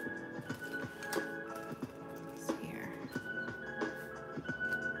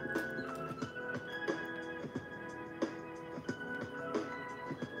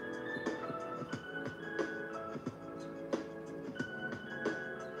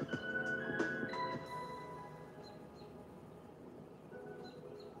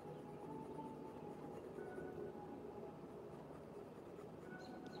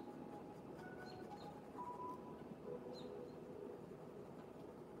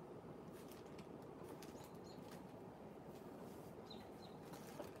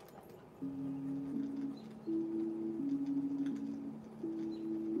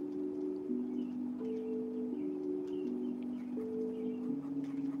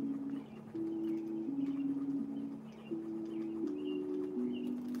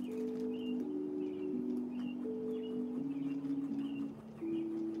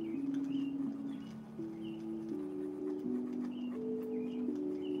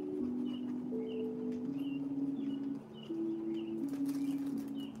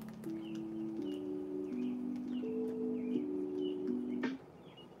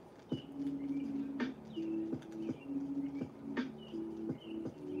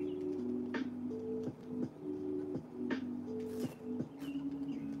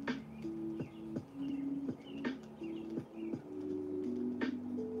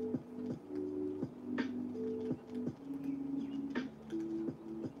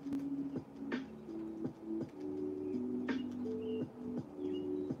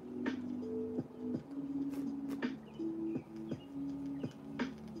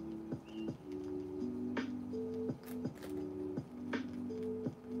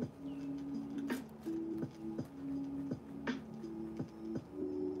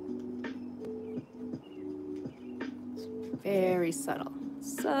 Very subtle.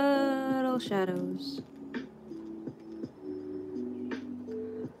 Subtle shadows.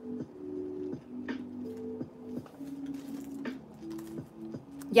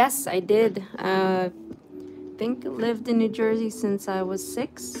 Yes, I did. I think lived in New Jersey since I was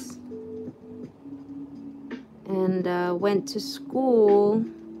 6. And went to school,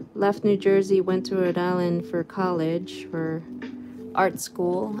 left New Jersey, went to Rhode Island for college, for art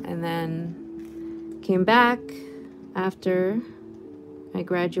school, and then came back after I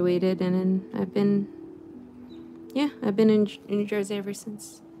graduated, and then I've been in New Jersey ever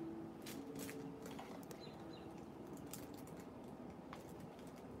since.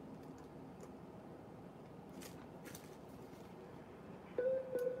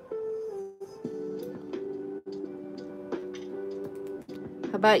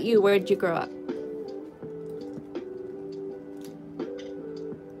 How about you? Where'd you grow up?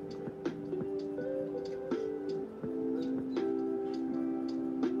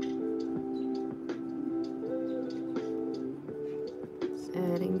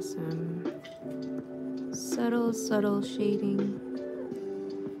 Adding some subtle shading.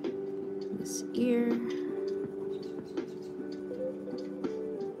 This ear.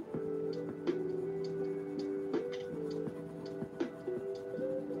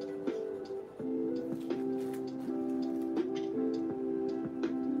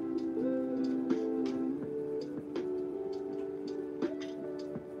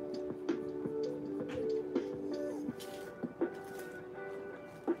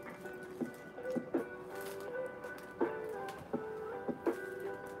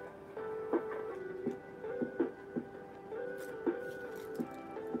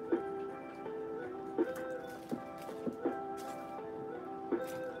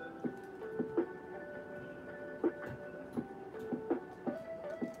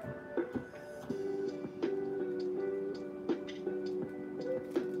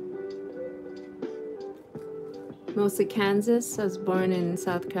 Mostly Kansas. I was born in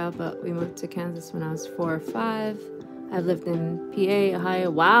South Carolina, but we moved to Kansas when I was 4 or 5. I've lived in PA, Ohio.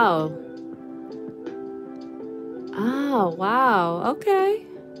 Wow. Oh, wow. Okay.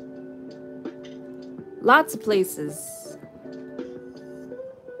 Lots of places.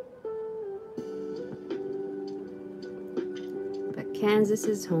 But Kansas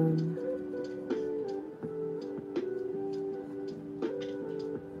is home.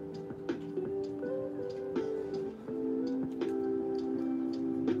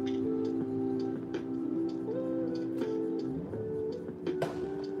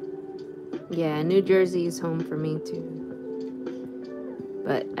 Yeah, New Jersey is home for me too.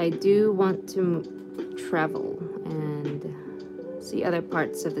 But I do want to travel and see other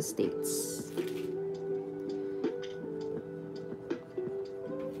parts of the States.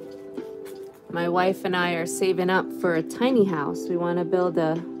 My wife and I are saving up for a tiny house. We want to build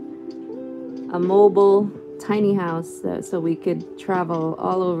a mobile tiny house so we could travel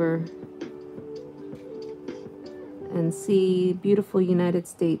all over and see beautiful United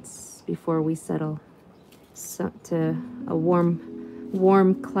States before we settle to a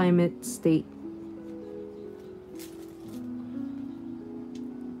warm climate state.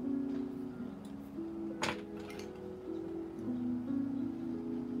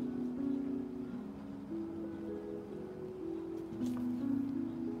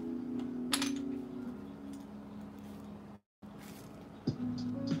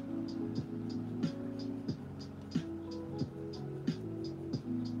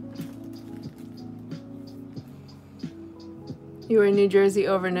 You were in New Jersey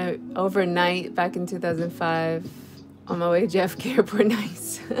overnight back in 2005 on my way to JFK Airport.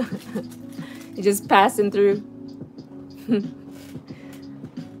 Nice. You're just passing through.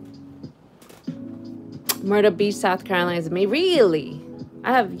 Myrtle Beach, South Carolina is me. Really?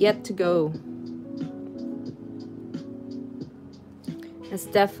 I have yet to go. It's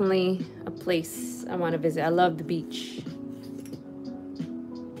definitely a place I want to visit. I love the beach.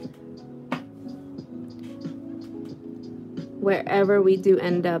 Wherever we do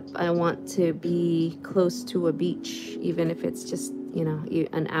end up, I want to be close to a beach, even if it's just, you know,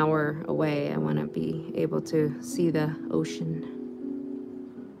 an hour away. I want to be able to see the ocean.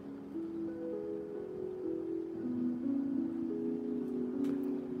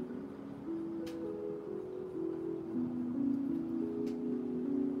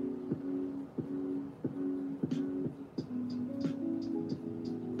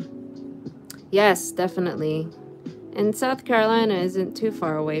 Yes, definitely. And South Carolina isn't too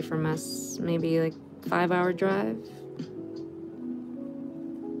far away from us, maybe like 5-hour drive.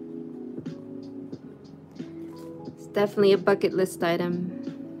 It's definitely a bucket list item.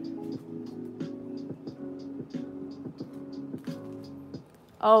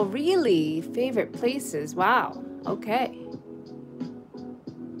 Oh, really? Favorite places? Wow. Okay.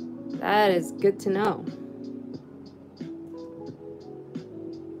 That is good to know.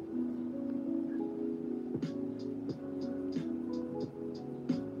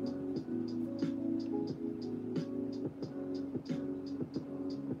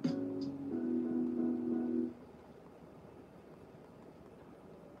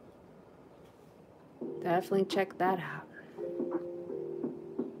 Definitely check that out.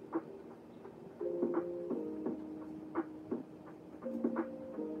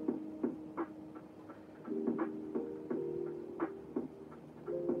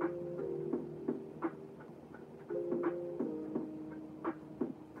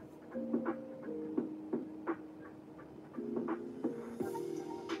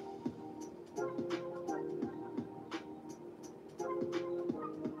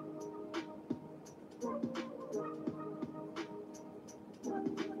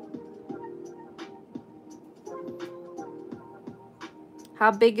 How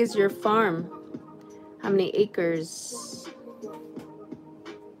big is your farm? How many acres?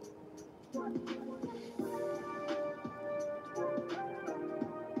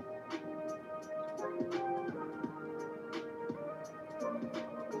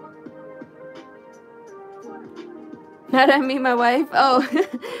 How did I meet my wife? Oh,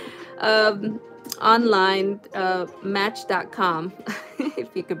 online, match.com, if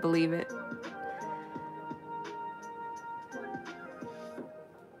you could believe it.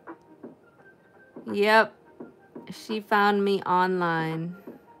 Yep, she found me online.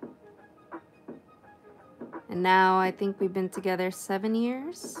 And now I think we've been together 7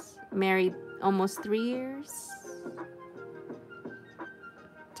 years, married almost 3 years.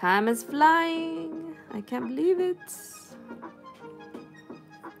 Time is flying. I can't believe it.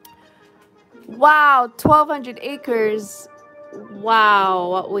 Wow, 1,200 acres. Wow,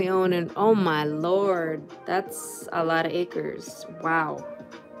 what we own in, oh my lord, that's a lot of acres. Wow.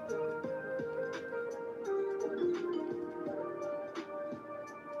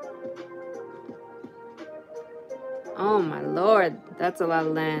 Oh my lord, that's a lot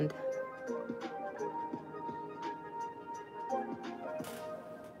of land.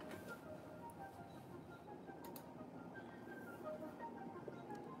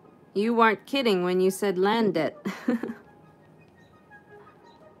 You weren't kidding when you said land debt.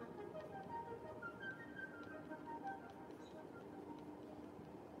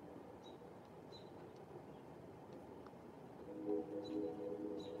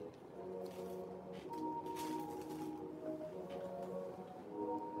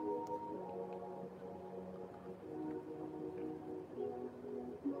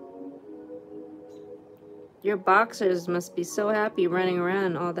 Your boxers must be so happy running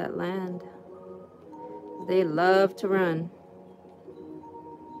around all that land. They love to run.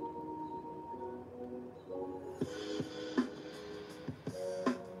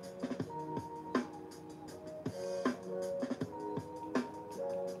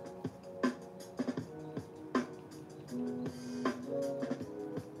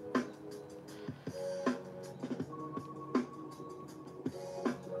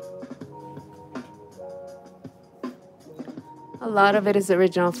 A lot of it is the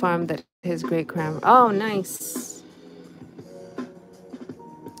original farm that his great-grandma... Oh, nice.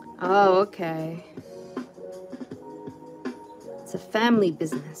 Oh, okay. It's a family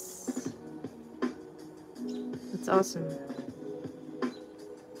business. That's awesome.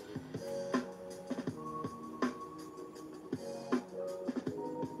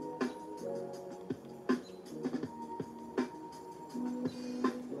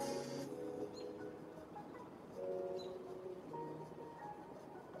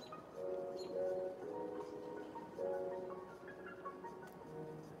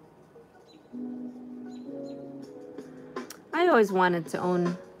 I always wanted to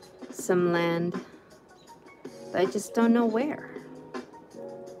own some land, but I just don't know where.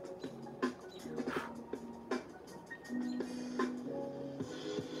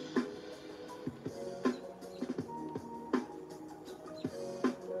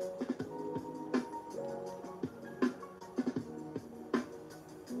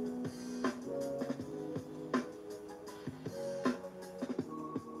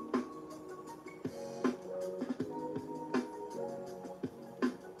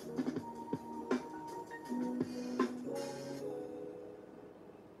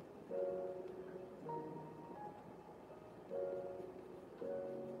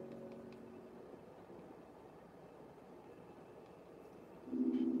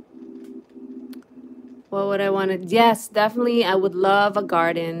 What would I want to... Yes, definitely I would love a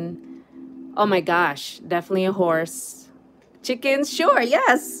garden. Oh my gosh, definitely a horse. Chickens, sure,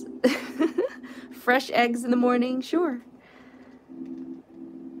 yes. Fresh eggs in the morning, sure.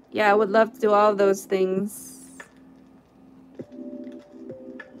 Yeah, I would love to do all those things.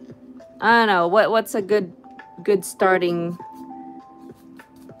 I don't know, what's a good starting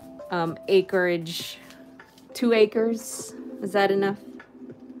acreage? 2 acres? Is that enough?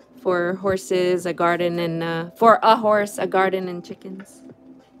 For horses, a garden, and for a horse, a garden, and chickens.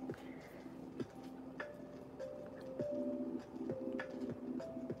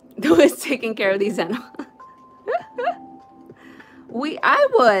 Who is taking care of these animals?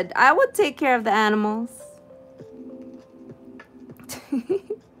 I would take care of the animals.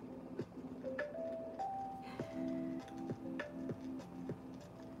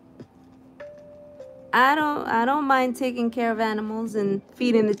 I don't mind taking care of animals and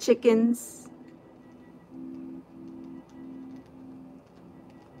feeding the chickens.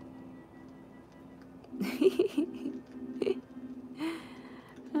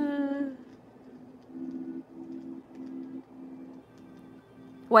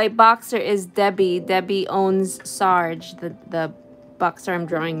 White boxer is Debbie. Debbie owns Sarge, the boxer I'm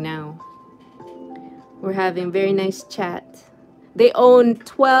drawing now. We're having very nice chat. They own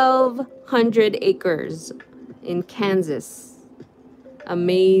 1,200 acres in Kansas.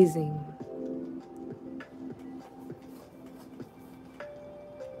 Amazing.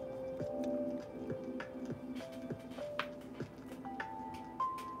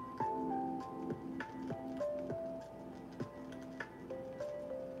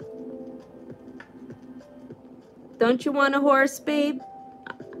 Don't you want a horse, babe?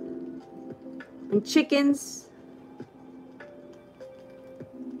 And chickens?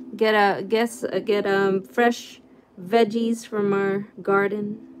 Get fresh veggies from our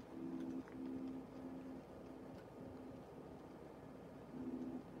garden.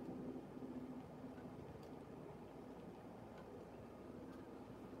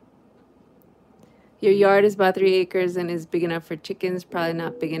 Your yard is about 3 acres and is big enough for chickens. Probably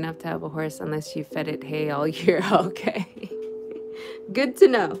not big enough to have a horse unless you fed it hay all year. Okay. Good to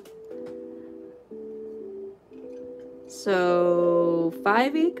know. So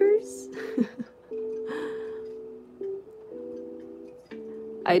 5 acres?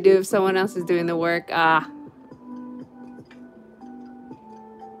 I do if someone else is doing the work. Ah.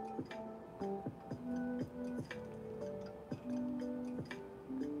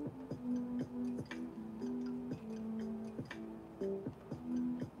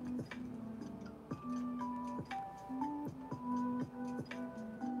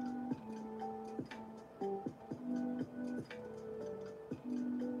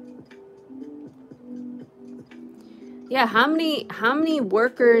 Yeah, how many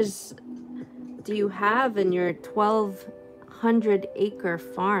workers do you have in your 1,200 acre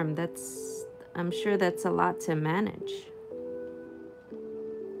farm? I'm sure that's a lot to manage.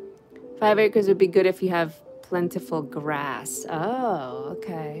 5 acres would be good if you have plentiful grass. Oh,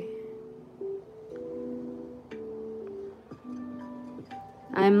 okay.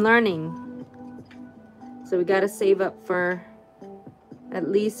 I'm learning. So we gotta save up for at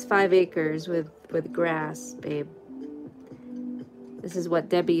least 5 acres with grass, babe. This is what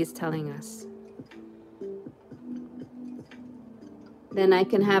Debbie is telling us. Then I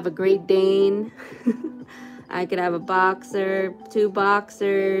can have a Great Dane. I could have a boxer, 2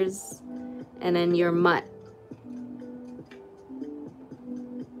 boxers, and then your mutt.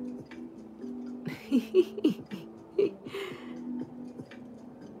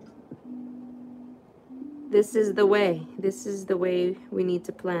 This is the way. This is the way we need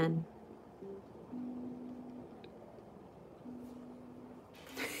to plan.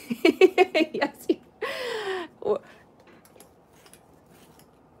 Yes.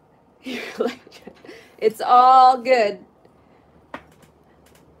 It's all good.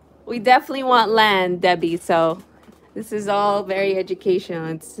 We definitely want land, Debbie, so this is all very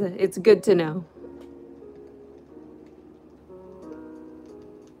educational. It's good to know.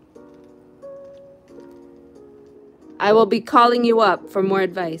 I will be calling you up for more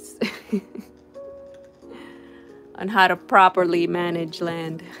advice on how to properly manage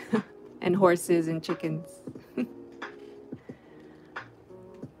land and horses and chickens.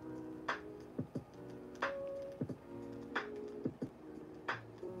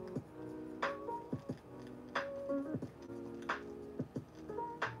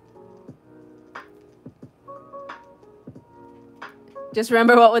 Just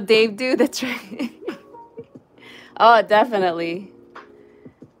remember what would Dave do? That's right. Oh, definitely.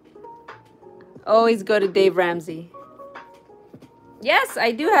 Always go to Dave Ramsey. Yes,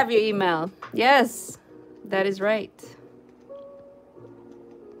 I do have your email. Yes, that is right.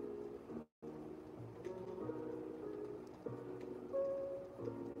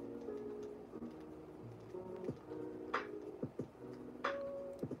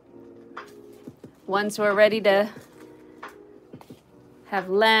 Once we're ready to have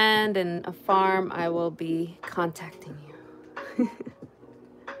land and a farm, I will be contacting you.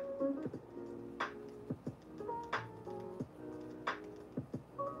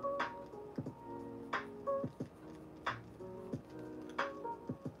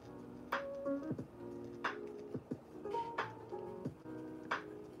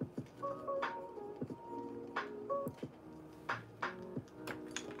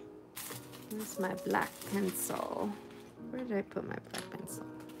 Where's my black pencil? Where did I put my black pencil?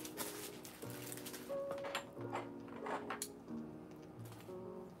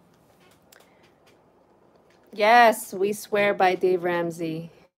 Yes, we swear by Dave Ramsey.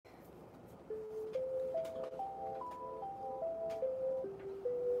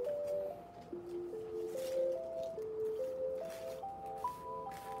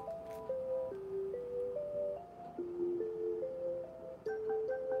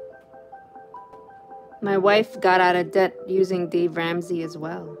 My wife got out of debt using Dave Ramsey as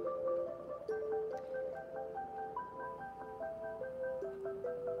well.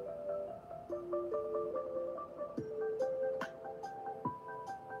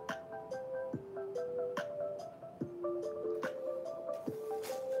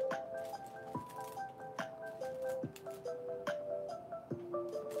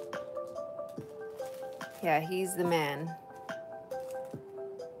 Yeah, he's the man.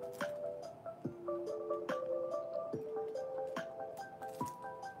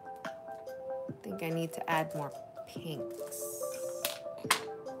 I think I need to add more pinks.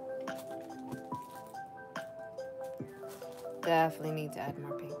 Definitely need to add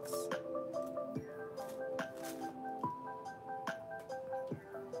more pinks.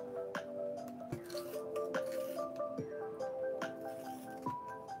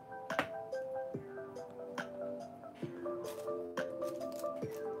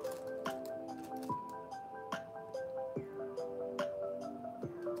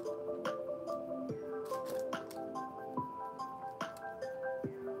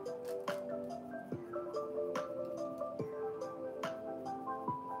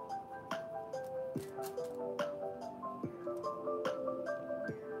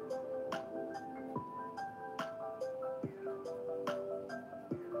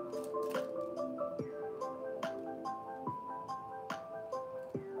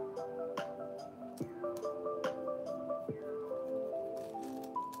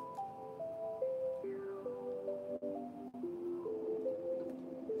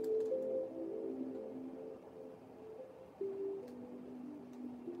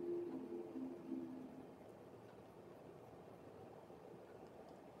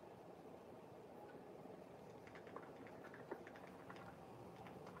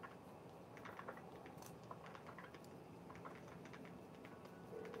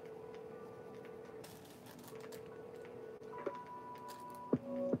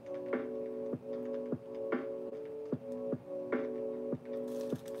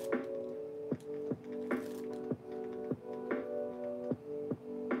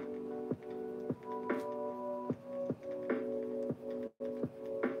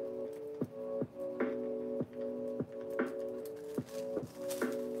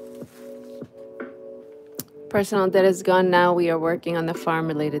 Personal debt is gone now. We are working on the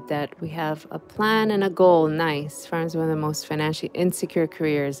farm-related debt. We have a plan and a goal. Nice. Farm's one of the most financially insecure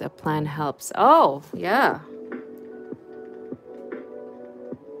careers. A plan helps. Oh, yeah.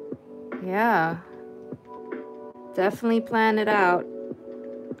 Yeah. Definitely plan it out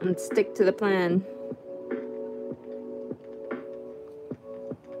and stick to the plan.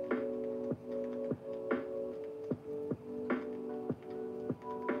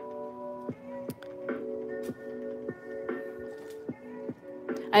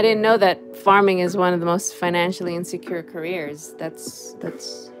 I didn't know that farming is one of the most financially insecure careers. That's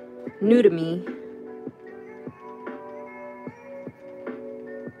new to me.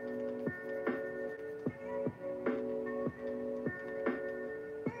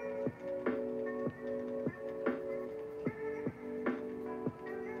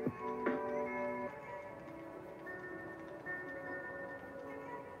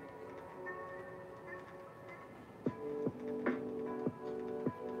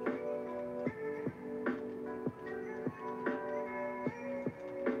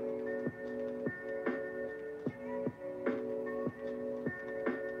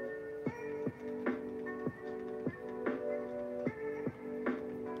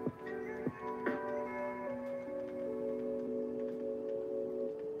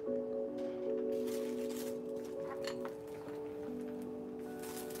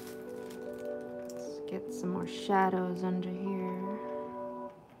 Get some more shadows under here.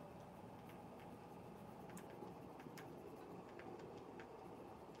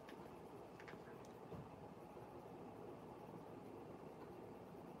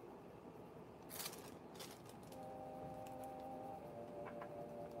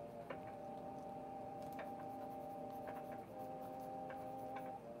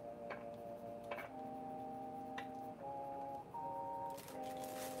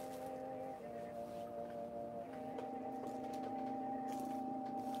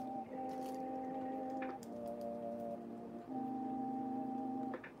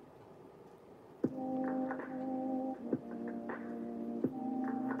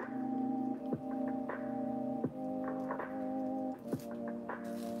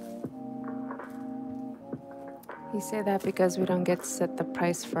 You say that because we don't get to set the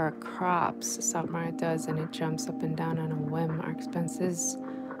price for our crops. The stock market does, and it jumps up and down on a whim. Our expenses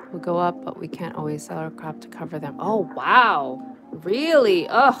will go up, but we can't always sell our crop to cover them. Oh, wow. Really?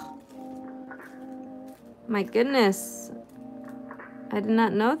 Ugh. My goodness. I did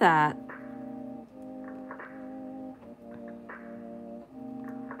not know that.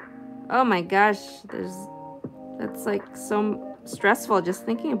 Oh my gosh. That's like so stressful just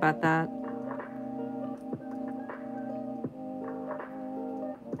thinking about that.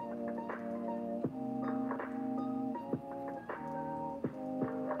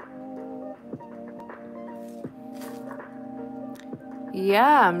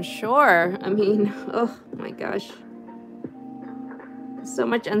 Yeah, I'm sure. I mean, oh my gosh. So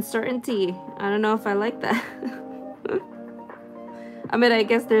much uncertainty. I don't know if I like that. I mean, I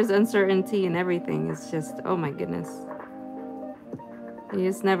guess there's uncertainty in everything. It's just, oh my goodness. You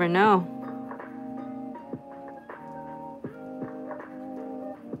just never know.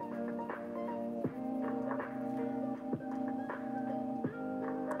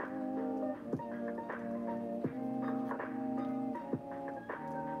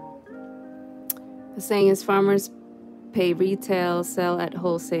 The saying is farmers pay retail, sell at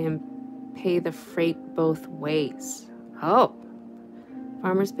wholesale, and pay the freight both ways. Oh.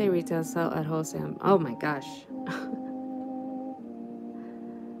 Farmers pay retail, sell at wholesale. Oh my gosh.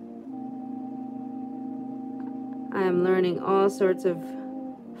 I am learning all sorts of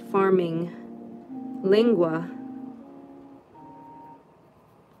farming lingua.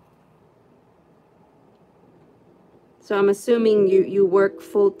 So I'm assuming you work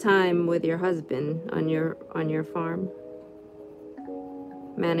full time with your husband on your farm,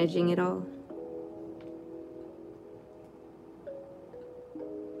 managing it all.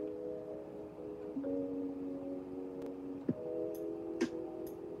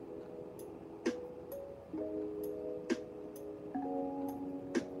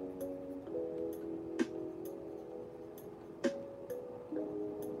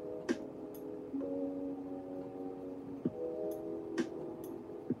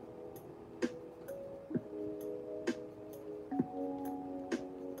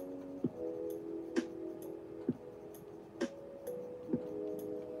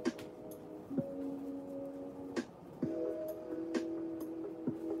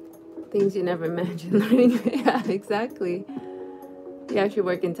 Things you never imagined learning. Yeah, exactly. You actually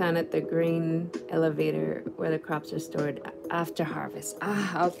work in town at the grain elevator where the crops are stored after harvest.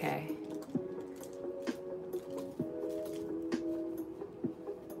 Ah, okay.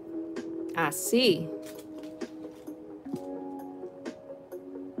 see.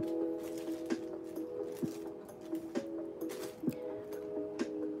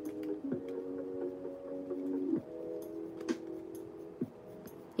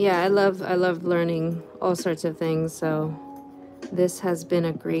 Yeah, I love learning all sorts of things, so this has been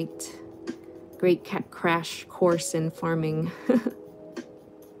a great crash course in farming.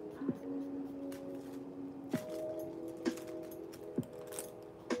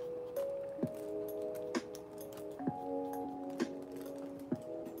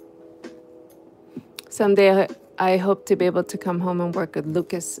 Someday I hope to be able to come home and work with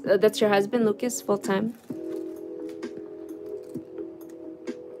Lucas. That's your husband, Lucas, full time?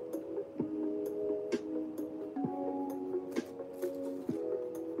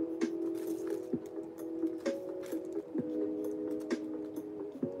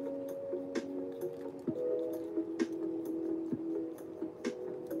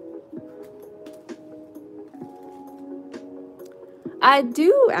 I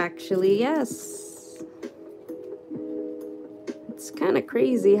do, actually, yes. It's kind of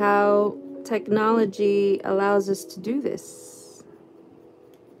crazy how technology allows us to do this.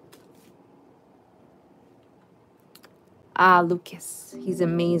 Ah, Lucas. He's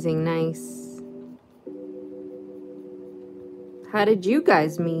amazing, nice. How did you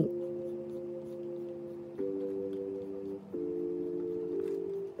guys meet?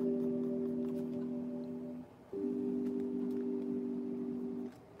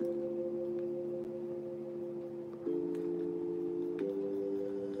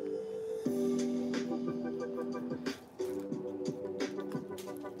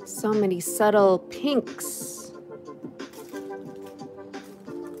 So many subtle pinks,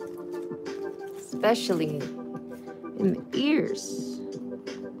 especially in the ears.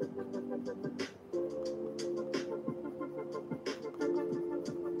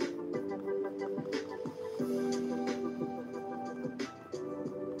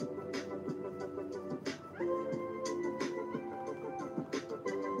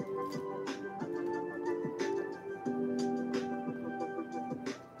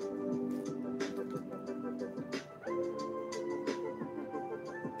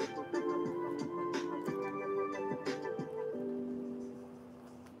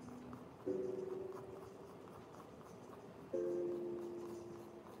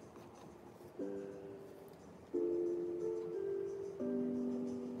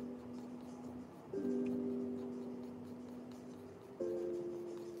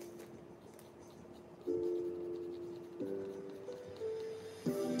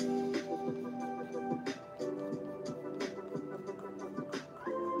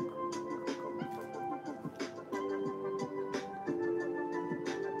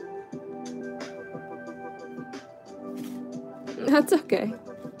 That's okay.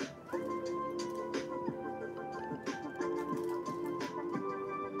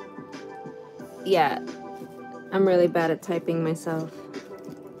 Yeah, I'm really bad at typing myself.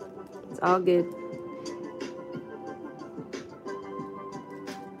 It's all good.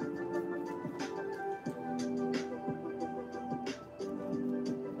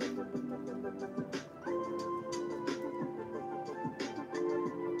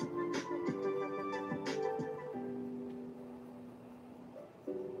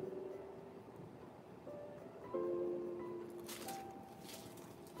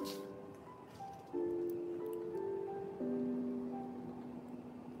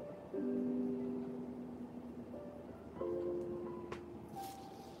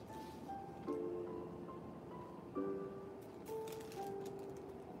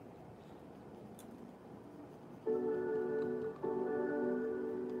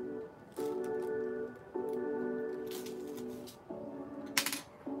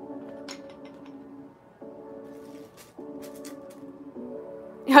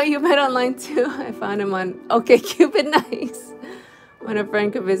 Oh, you met online too? I found him on OkCupid. Nice. When a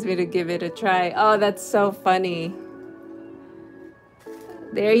friend convinced me to give it a try. Oh, that's so funny.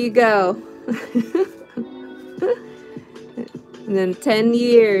 There you go. And then 10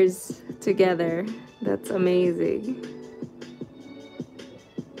 years together. That's amazing.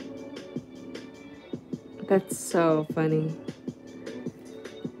 That's so funny.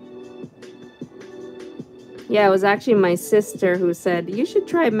 Yeah, it was actually my sister who said, you should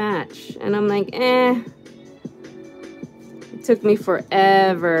try Match. And I'm like, eh. It took me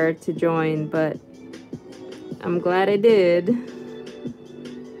forever to join, but I'm glad I did.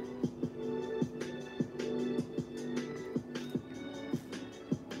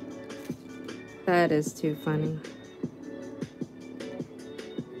 That is too funny.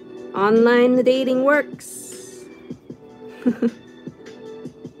 Online dating works.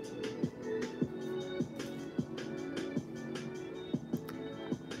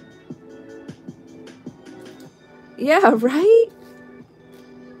 Yeah, right?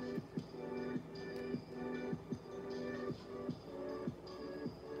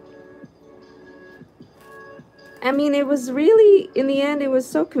 I mean, it was really, in the end, it was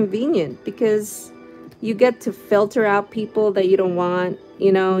so convenient because you get to filter out people that you don't want.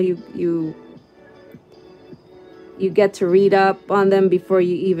 You know, you get to read up on them before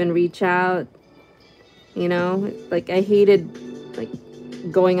you even reach out. You know, like I hated like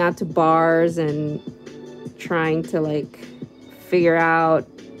going out to bars and trying to like figure out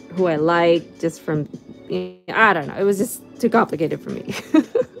who I like just from, I don't know. It was just too complicated for me.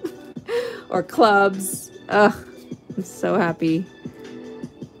 Or clubs. Ugh, I'm so happy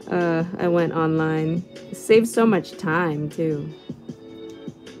I went online. It saved so much time too.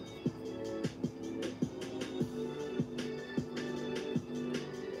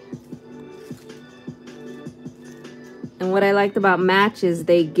 And what I liked about Match is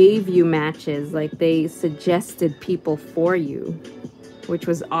they gave you matches, like they suggested people for you, which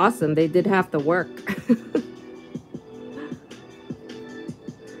was awesome. They did have to work.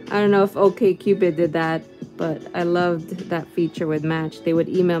 I don't know if OkCupid did that, but I loved that feature with Match. They would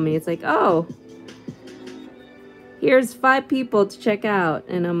email me. It's like, oh, here's 5 people to check out.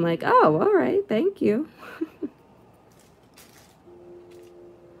 And I'm like, oh, all right, thank you.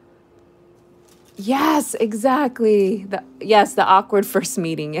 Yes, exactly. The awkward first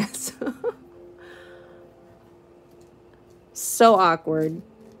meeting, yes. So awkward.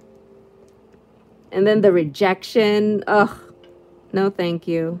 And then the rejection. Ugh, no thank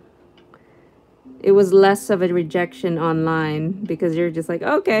you. It was less of a rejection online because you're just like,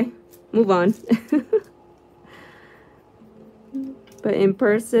 okay, move on. But in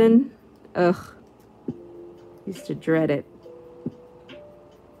person, ugh, used to dread it.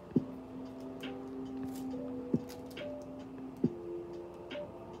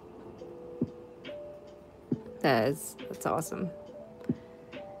 That's awesome.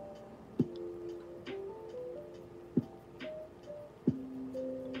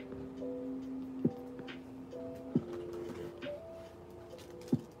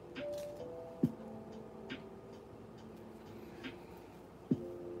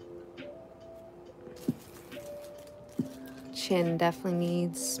 Chin definitely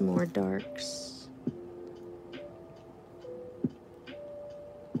needs more darks.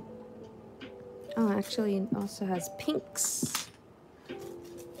 Oh, actually, it also has pinks.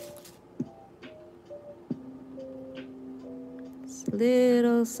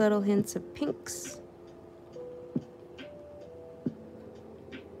 Little subtle hints of pinks.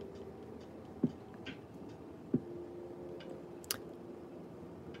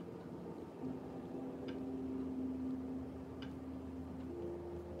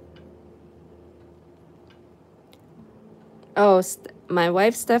 Oh, my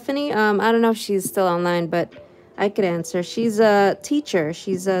wife, Stephanie, I don't know if she's still online, but I could answer. She's a teacher.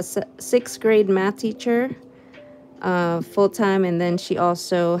 She's a 6th grade math teacher, full-time, and then she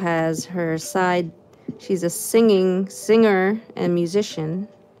also has her side. She's a singer and musician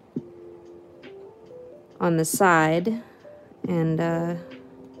on the side. And,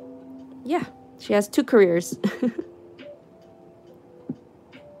 yeah, she has 2 careers.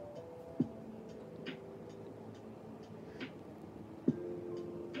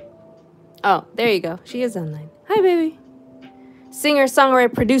 Oh, there you go. She is online. Hi, baby. Singer,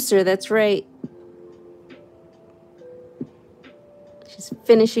 songwriter, producer. That's right. She's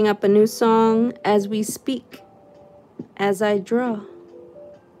finishing up a new song as we speak, as I draw.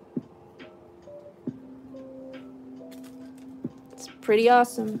 It's pretty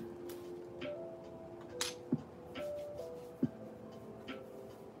awesome.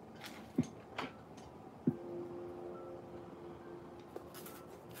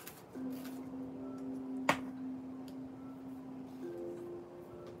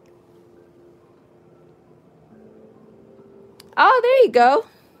 Oh, there you go.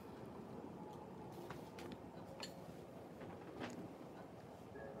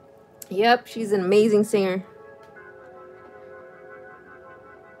 Yep, she's an amazing singer.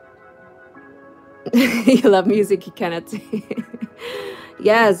 You love music, you cannot sing.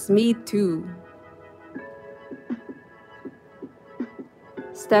 Yes, me too.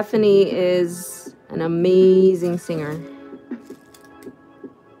 Stephanie is an amazing singer.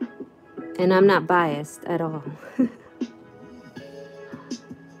 And I'm not biased at all.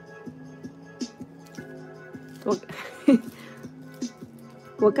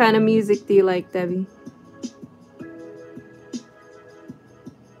 What kind of music do you like, Debbie?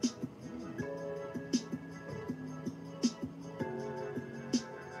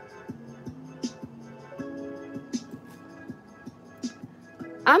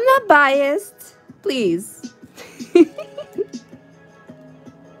 I'm not biased, please.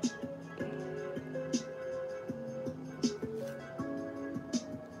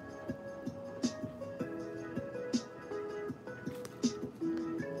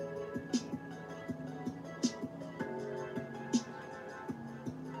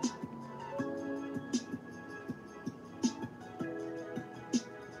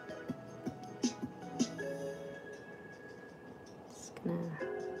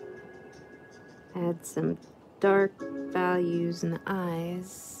 Add some dark values in the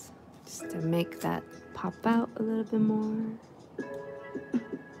eyes just to make that pop out a little bit more.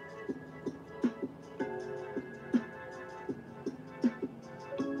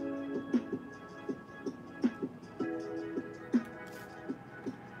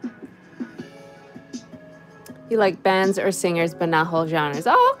 You like bands or singers but not whole genres.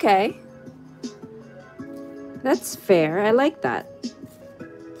 Oh, okay. That's fair. I like that.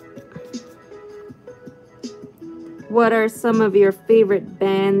 What are some of your favorite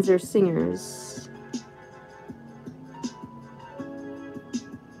bands or singers?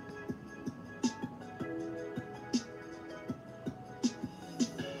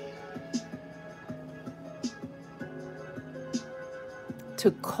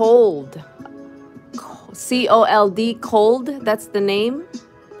 To Cold. C-O-L-D, Cold, that's the name?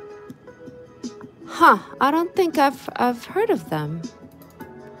 Huh, I don't think I've heard of them.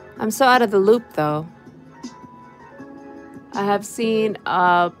 I'm so out of the loop though. I have seen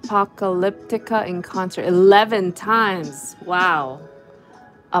Apocalyptica in concert 11 times. Wow.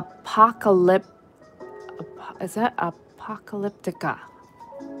 Is that Apocalyptica?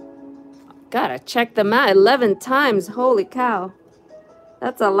 Gotta check them out 11 times. Holy cow.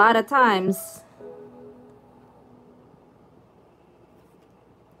 That's a lot of times.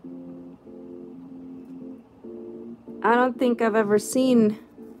 I don't think I've ever seen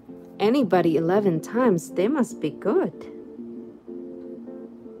anybody 11 times. They must be good.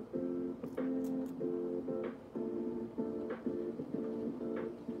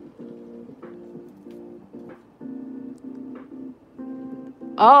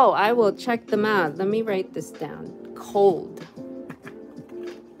 Oh, I will check them out. Let me write this down. Cold.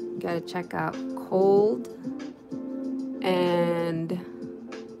 Gotta check out Cold. And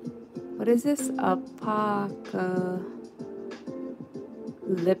what is this?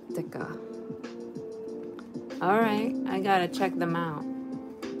 Apocalyptica. All right, I gotta check them out.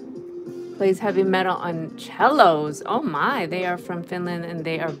 Plays heavy metal on cellos. Oh my, they are from Finland and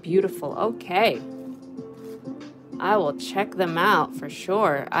they are beautiful. Okay. I will check them out for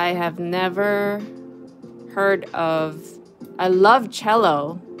sure. I have never heard of... I love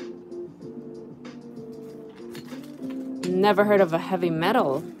cello. Never heard of a heavy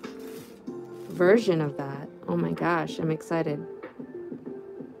metal version of that. Oh my gosh, I'm excited.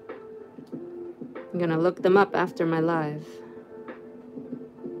 I'm gonna look them up after my live.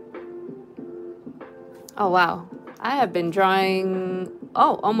 Oh wow, I have been drawing,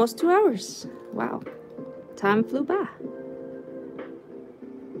 almost 2 hours. Wow, time flew by.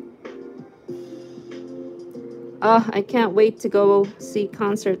 Oh, I can't wait to go see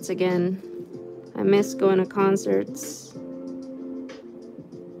concerts again. I miss going to concerts.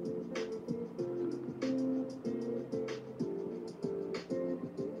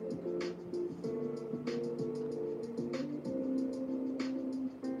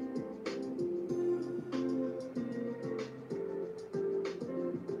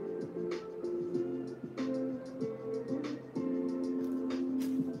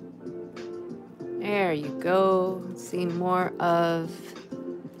 There you go. See more of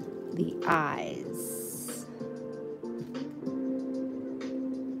the eyes.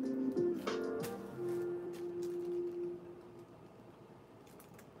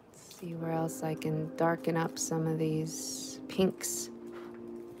 Let's see where else I can darken up some of these pinks.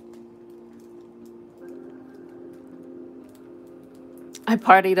 I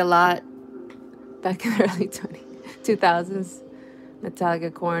partied a lot back in the early 2000s.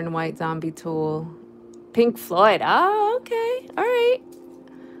 Metallica, Korn, White Zombie, Tool, Pink Floyd. Oh, okay. All right.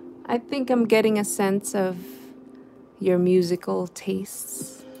 I think I'm getting a sense of your musical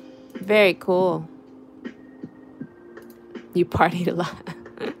tastes. Very cool. You partied a lot.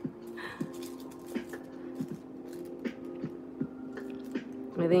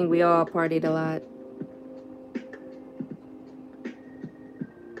 I think we all partied a lot.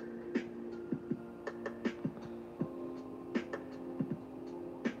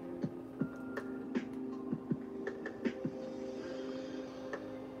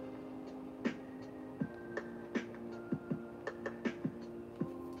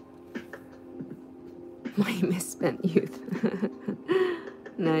 My misspent youth.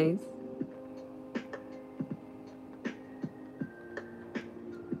 Nice.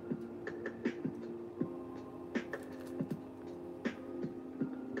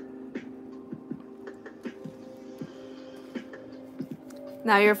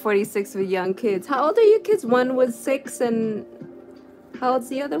 Now you're 46 with young kids. How old are your kids? One was 6 and how old's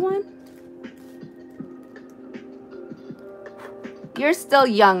the other one? You're still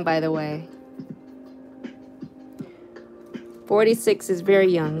young, by the way. 46 is very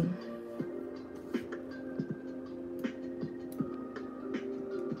young.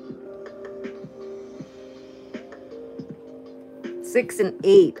 Six and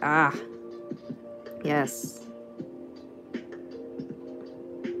 8. Ah. Yes.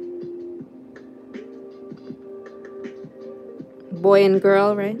 Boy and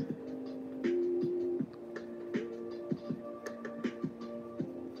girl, right?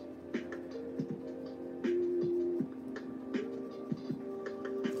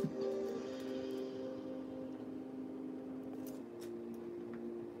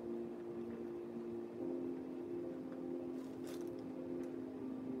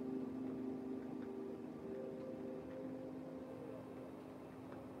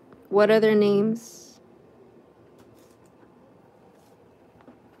 What are their names?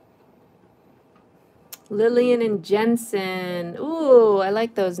 Lillian and Jensen. Ooh, I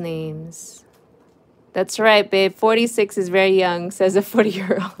like those names. That's right, babe. 46 is very young, says a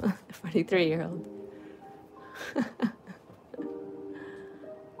 40-year-old, 43-year-old.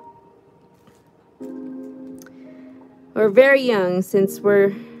 We're very young since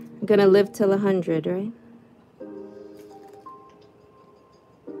we're gonna live till 100, right?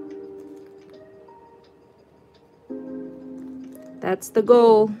 That's the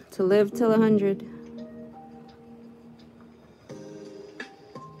goal, to live till 100.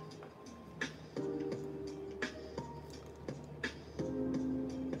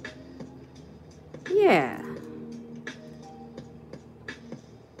 Yeah.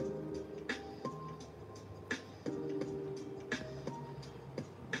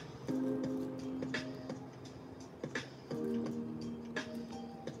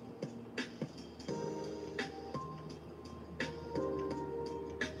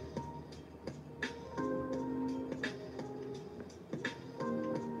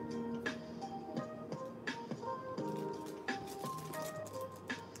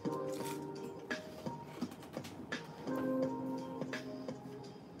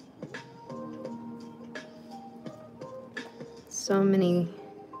 So many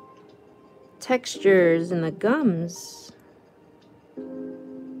textures in the gums.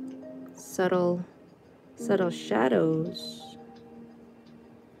 Subtle shadows.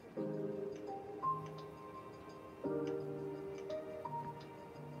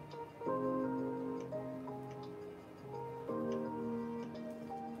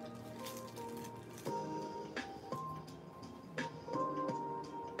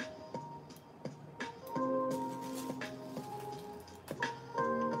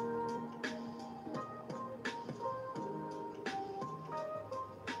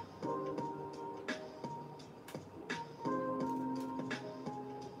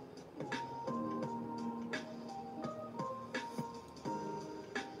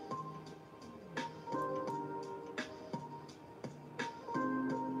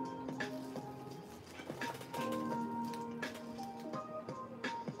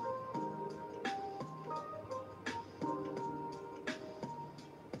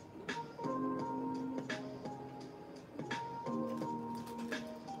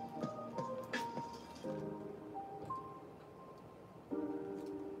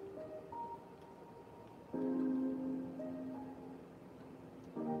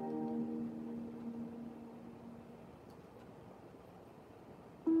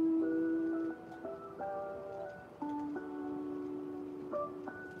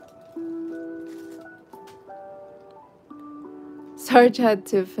 Sarge had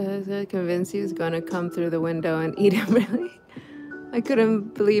to convince he was going to come through the window and eat him, really. I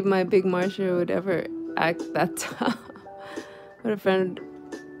couldn't believe my big Marcia would ever act that tough. But a friend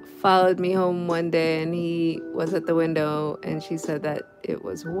followed me home one day and he was at the window and she said that it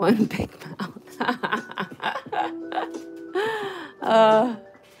was one big mouth.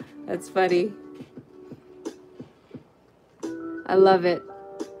 That's funny. I love it.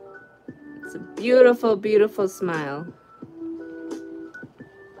 It's a beautiful, beautiful smile.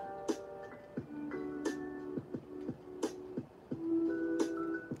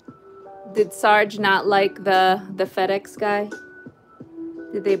 Did Sarge not like the FedEx guy?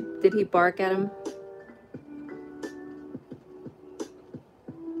 Did he bark at him?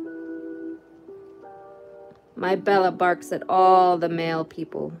 My Bella barks at all the male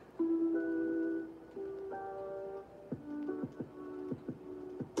people.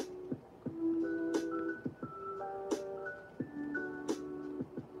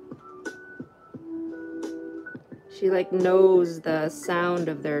 She like knows the sound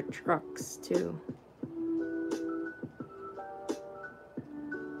of their trucks too.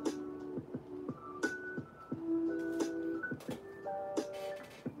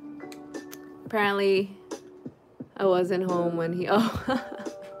 Apparently, I wasn't home when he. Oh,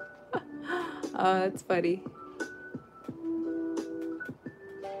 oh, that's funny.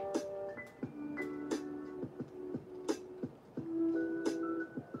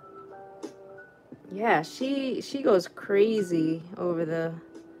 Yeah, she goes crazy over the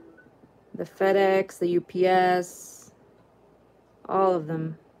FedEx, the UPS, all of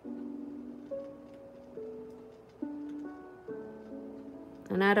them.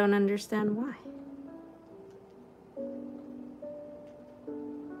 And I don't understand why.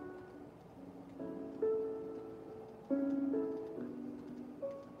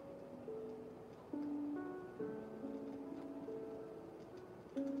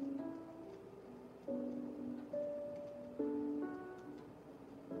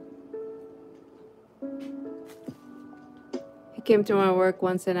 He came to my work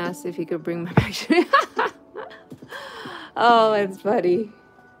once and asked if he could bring my picture. Oh, it's funny.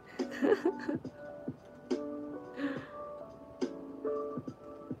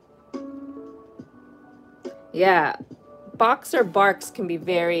 Yeah, boxer barks can be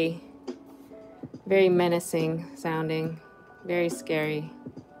very, very menacing sounding, very scary.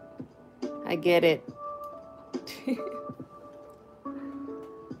 I get it.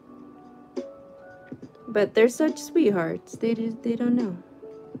 But they're such sweethearts. They don't know.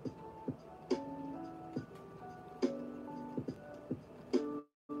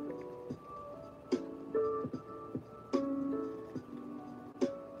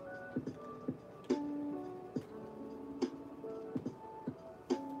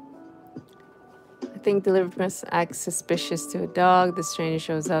 I think deliverance acts suspicious to a dog. The stranger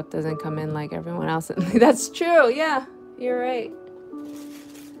shows up, doesn't come in like everyone else. That's true. Yeah, you're right.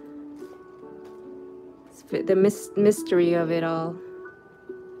 It's the mystery of it all.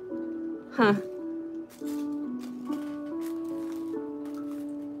 Huh.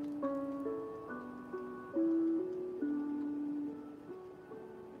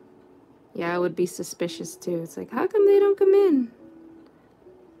 Yeah, I would be suspicious too. It's like, how come they don't come in?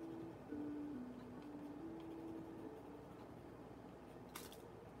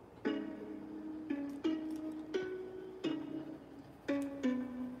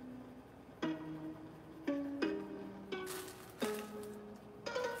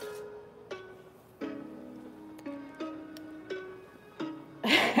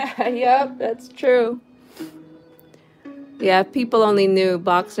 Yep, that's true. Yeah, if people only knew,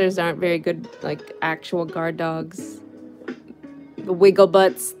 boxers aren't very good, like actual guard dogs. The wiggle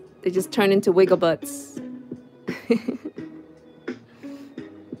butts, they just turn into wiggle butts.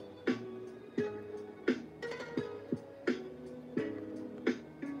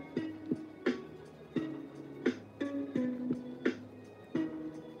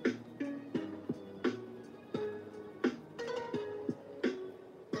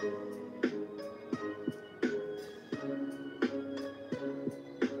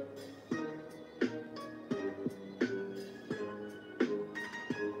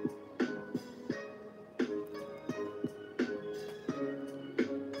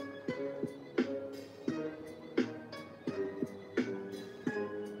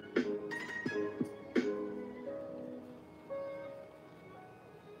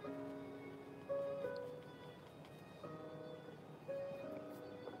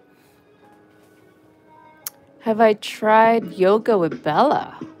 Have I tried yoga with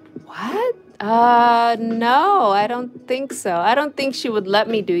Bella? What? No, I don't think so. I don't think she would let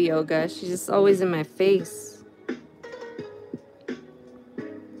me do yoga. She's just always in my face.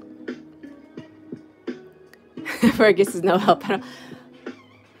 Fergus is no help.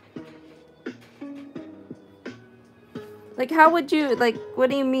 Like, how would you, like, what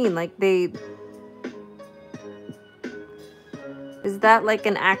do you mean? Like, they... Is that like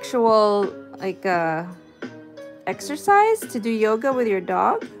an actual, like, exercise to do yoga with your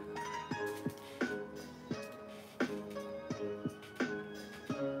dog?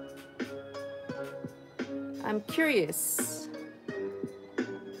 I'm curious.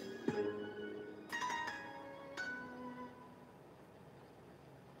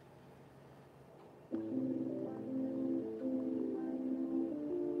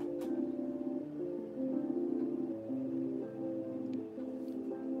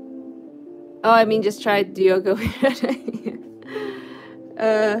 Oh, I mean, just try to do yoga with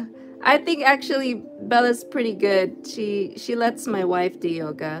I think actually Bella's pretty good. She lets my wife do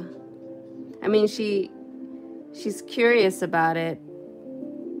yoga. I mean, she's curious about it.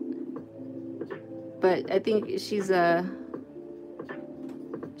 but I think she's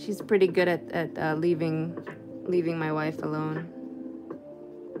pretty good at leaving my wife alone.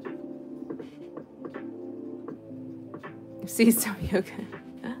 See some yoga.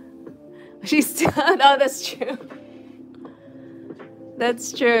 She's still, oh, that's true.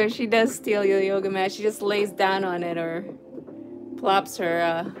 That's true. She does steal your yoga mat. She just lays down on it or plops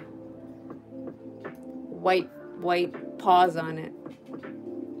her white paws on it.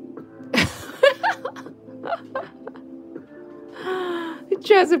 He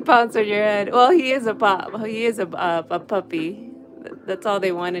tries to pounce on your head. Well, he is a pup. He is a puppy. That's all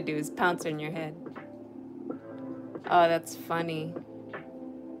they want to do is pounce on your head. Oh, that's funny.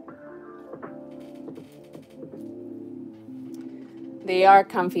 They are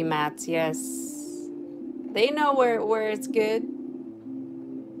comfy mats, yes. They know where it's good.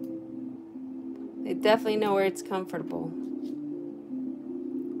 They definitely know where it's comfortable.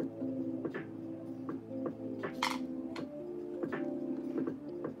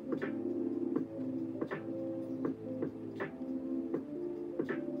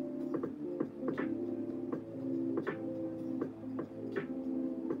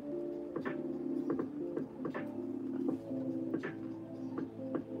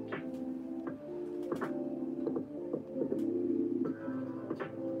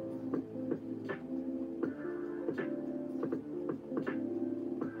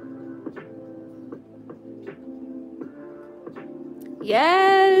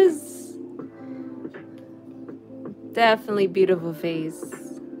 Yes! Definitely beautiful face.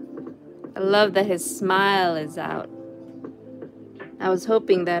 I love that his smile is out. I was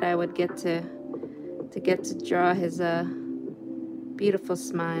hoping that I would get to draw his beautiful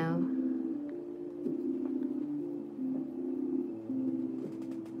smile.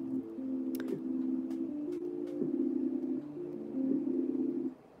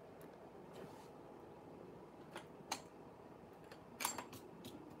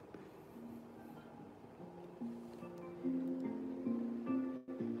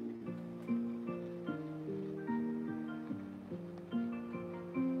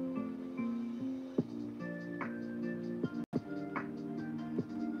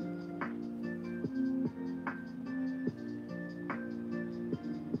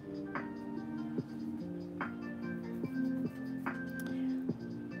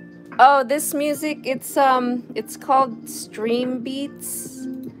 Oh, this music, it's called Stream Beats.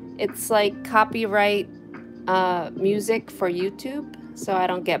 It's like copyright music for YouTube, so I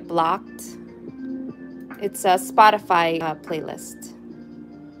don't get blocked. It's a Spotify playlist.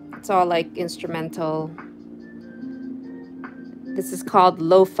 It's all like instrumental. This is called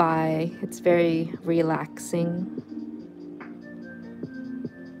lo-fi. It's very relaxing.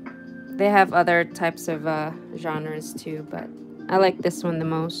 They have other types of genres too, but I like this one the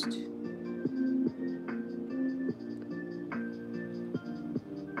most.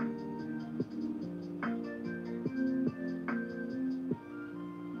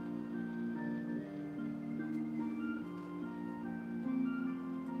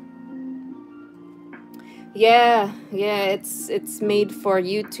 Yeah, it's made for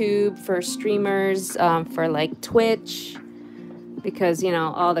YouTube, for streamers, for like Twitch, because you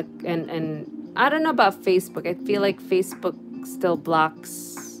know all the and I don't know about Facebook. I feel like Facebook still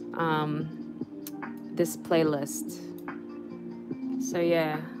blocks this playlist. So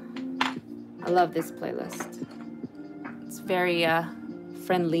yeah, I love this playlist. It's very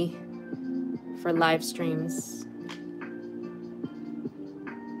friendly for live streams.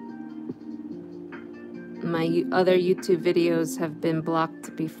 My other YouTube videos have been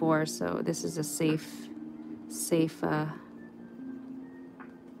blocked before, so this is a safe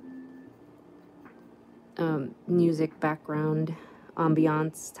music background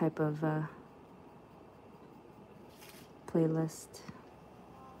ambiance type of playlist.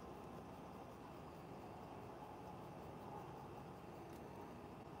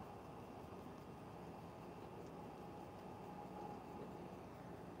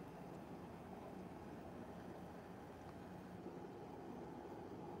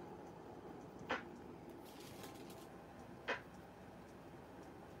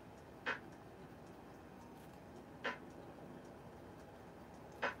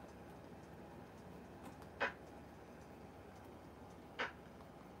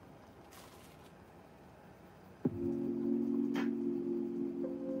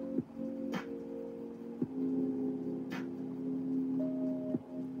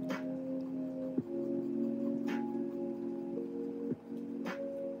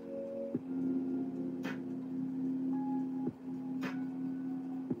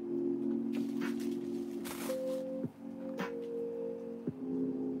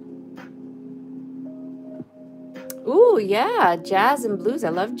 Oh, yeah, jazz and blues. I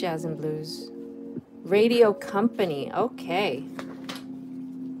love jazz and blues. Radio company. Okay.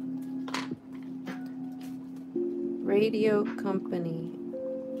 Radio company.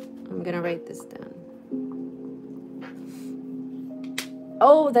 I'm gonna write this down.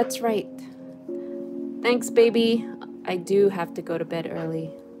 Oh, that's right. Thanks, baby. I do have to go to bed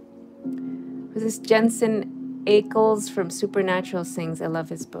early. Who's this? Jensen Ackles from Supernatural sings. I love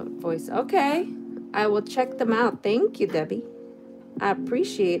his voice. Okay. I will check them out. Thank you, Debbie. I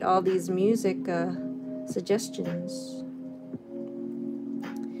appreciate all these music suggestions.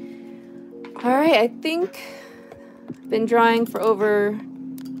 All right, I think I've been drawing for over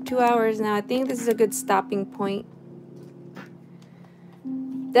 2 hours now. I think this is a good stopping point.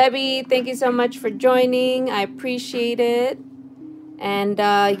 Debbie, thank you so much for joining. I appreciate it. And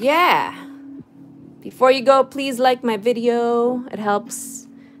yeah, before you go, please like my video. It helps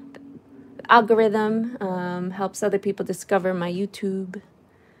the algorithm, helps other people discover my YouTube.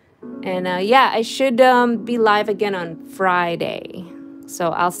 And yeah, I should be live again on Friday.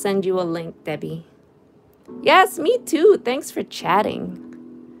 So I'll send you a link, Debbie. Yes, me too. Thanks for chatting.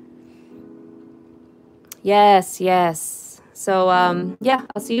 Yes, yes. So, yeah,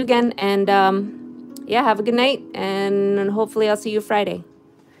 I'll see you again. And, yeah, have a good night. And hopefully I'll see you Friday.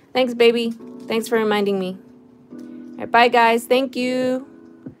 Thanks, baby. Thanks for reminding me. All right, bye, guys. Thank you.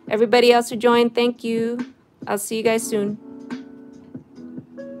 Everybody else who joined, thank you. I'll see you guys soon.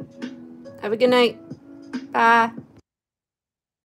 Have a good night. Bye.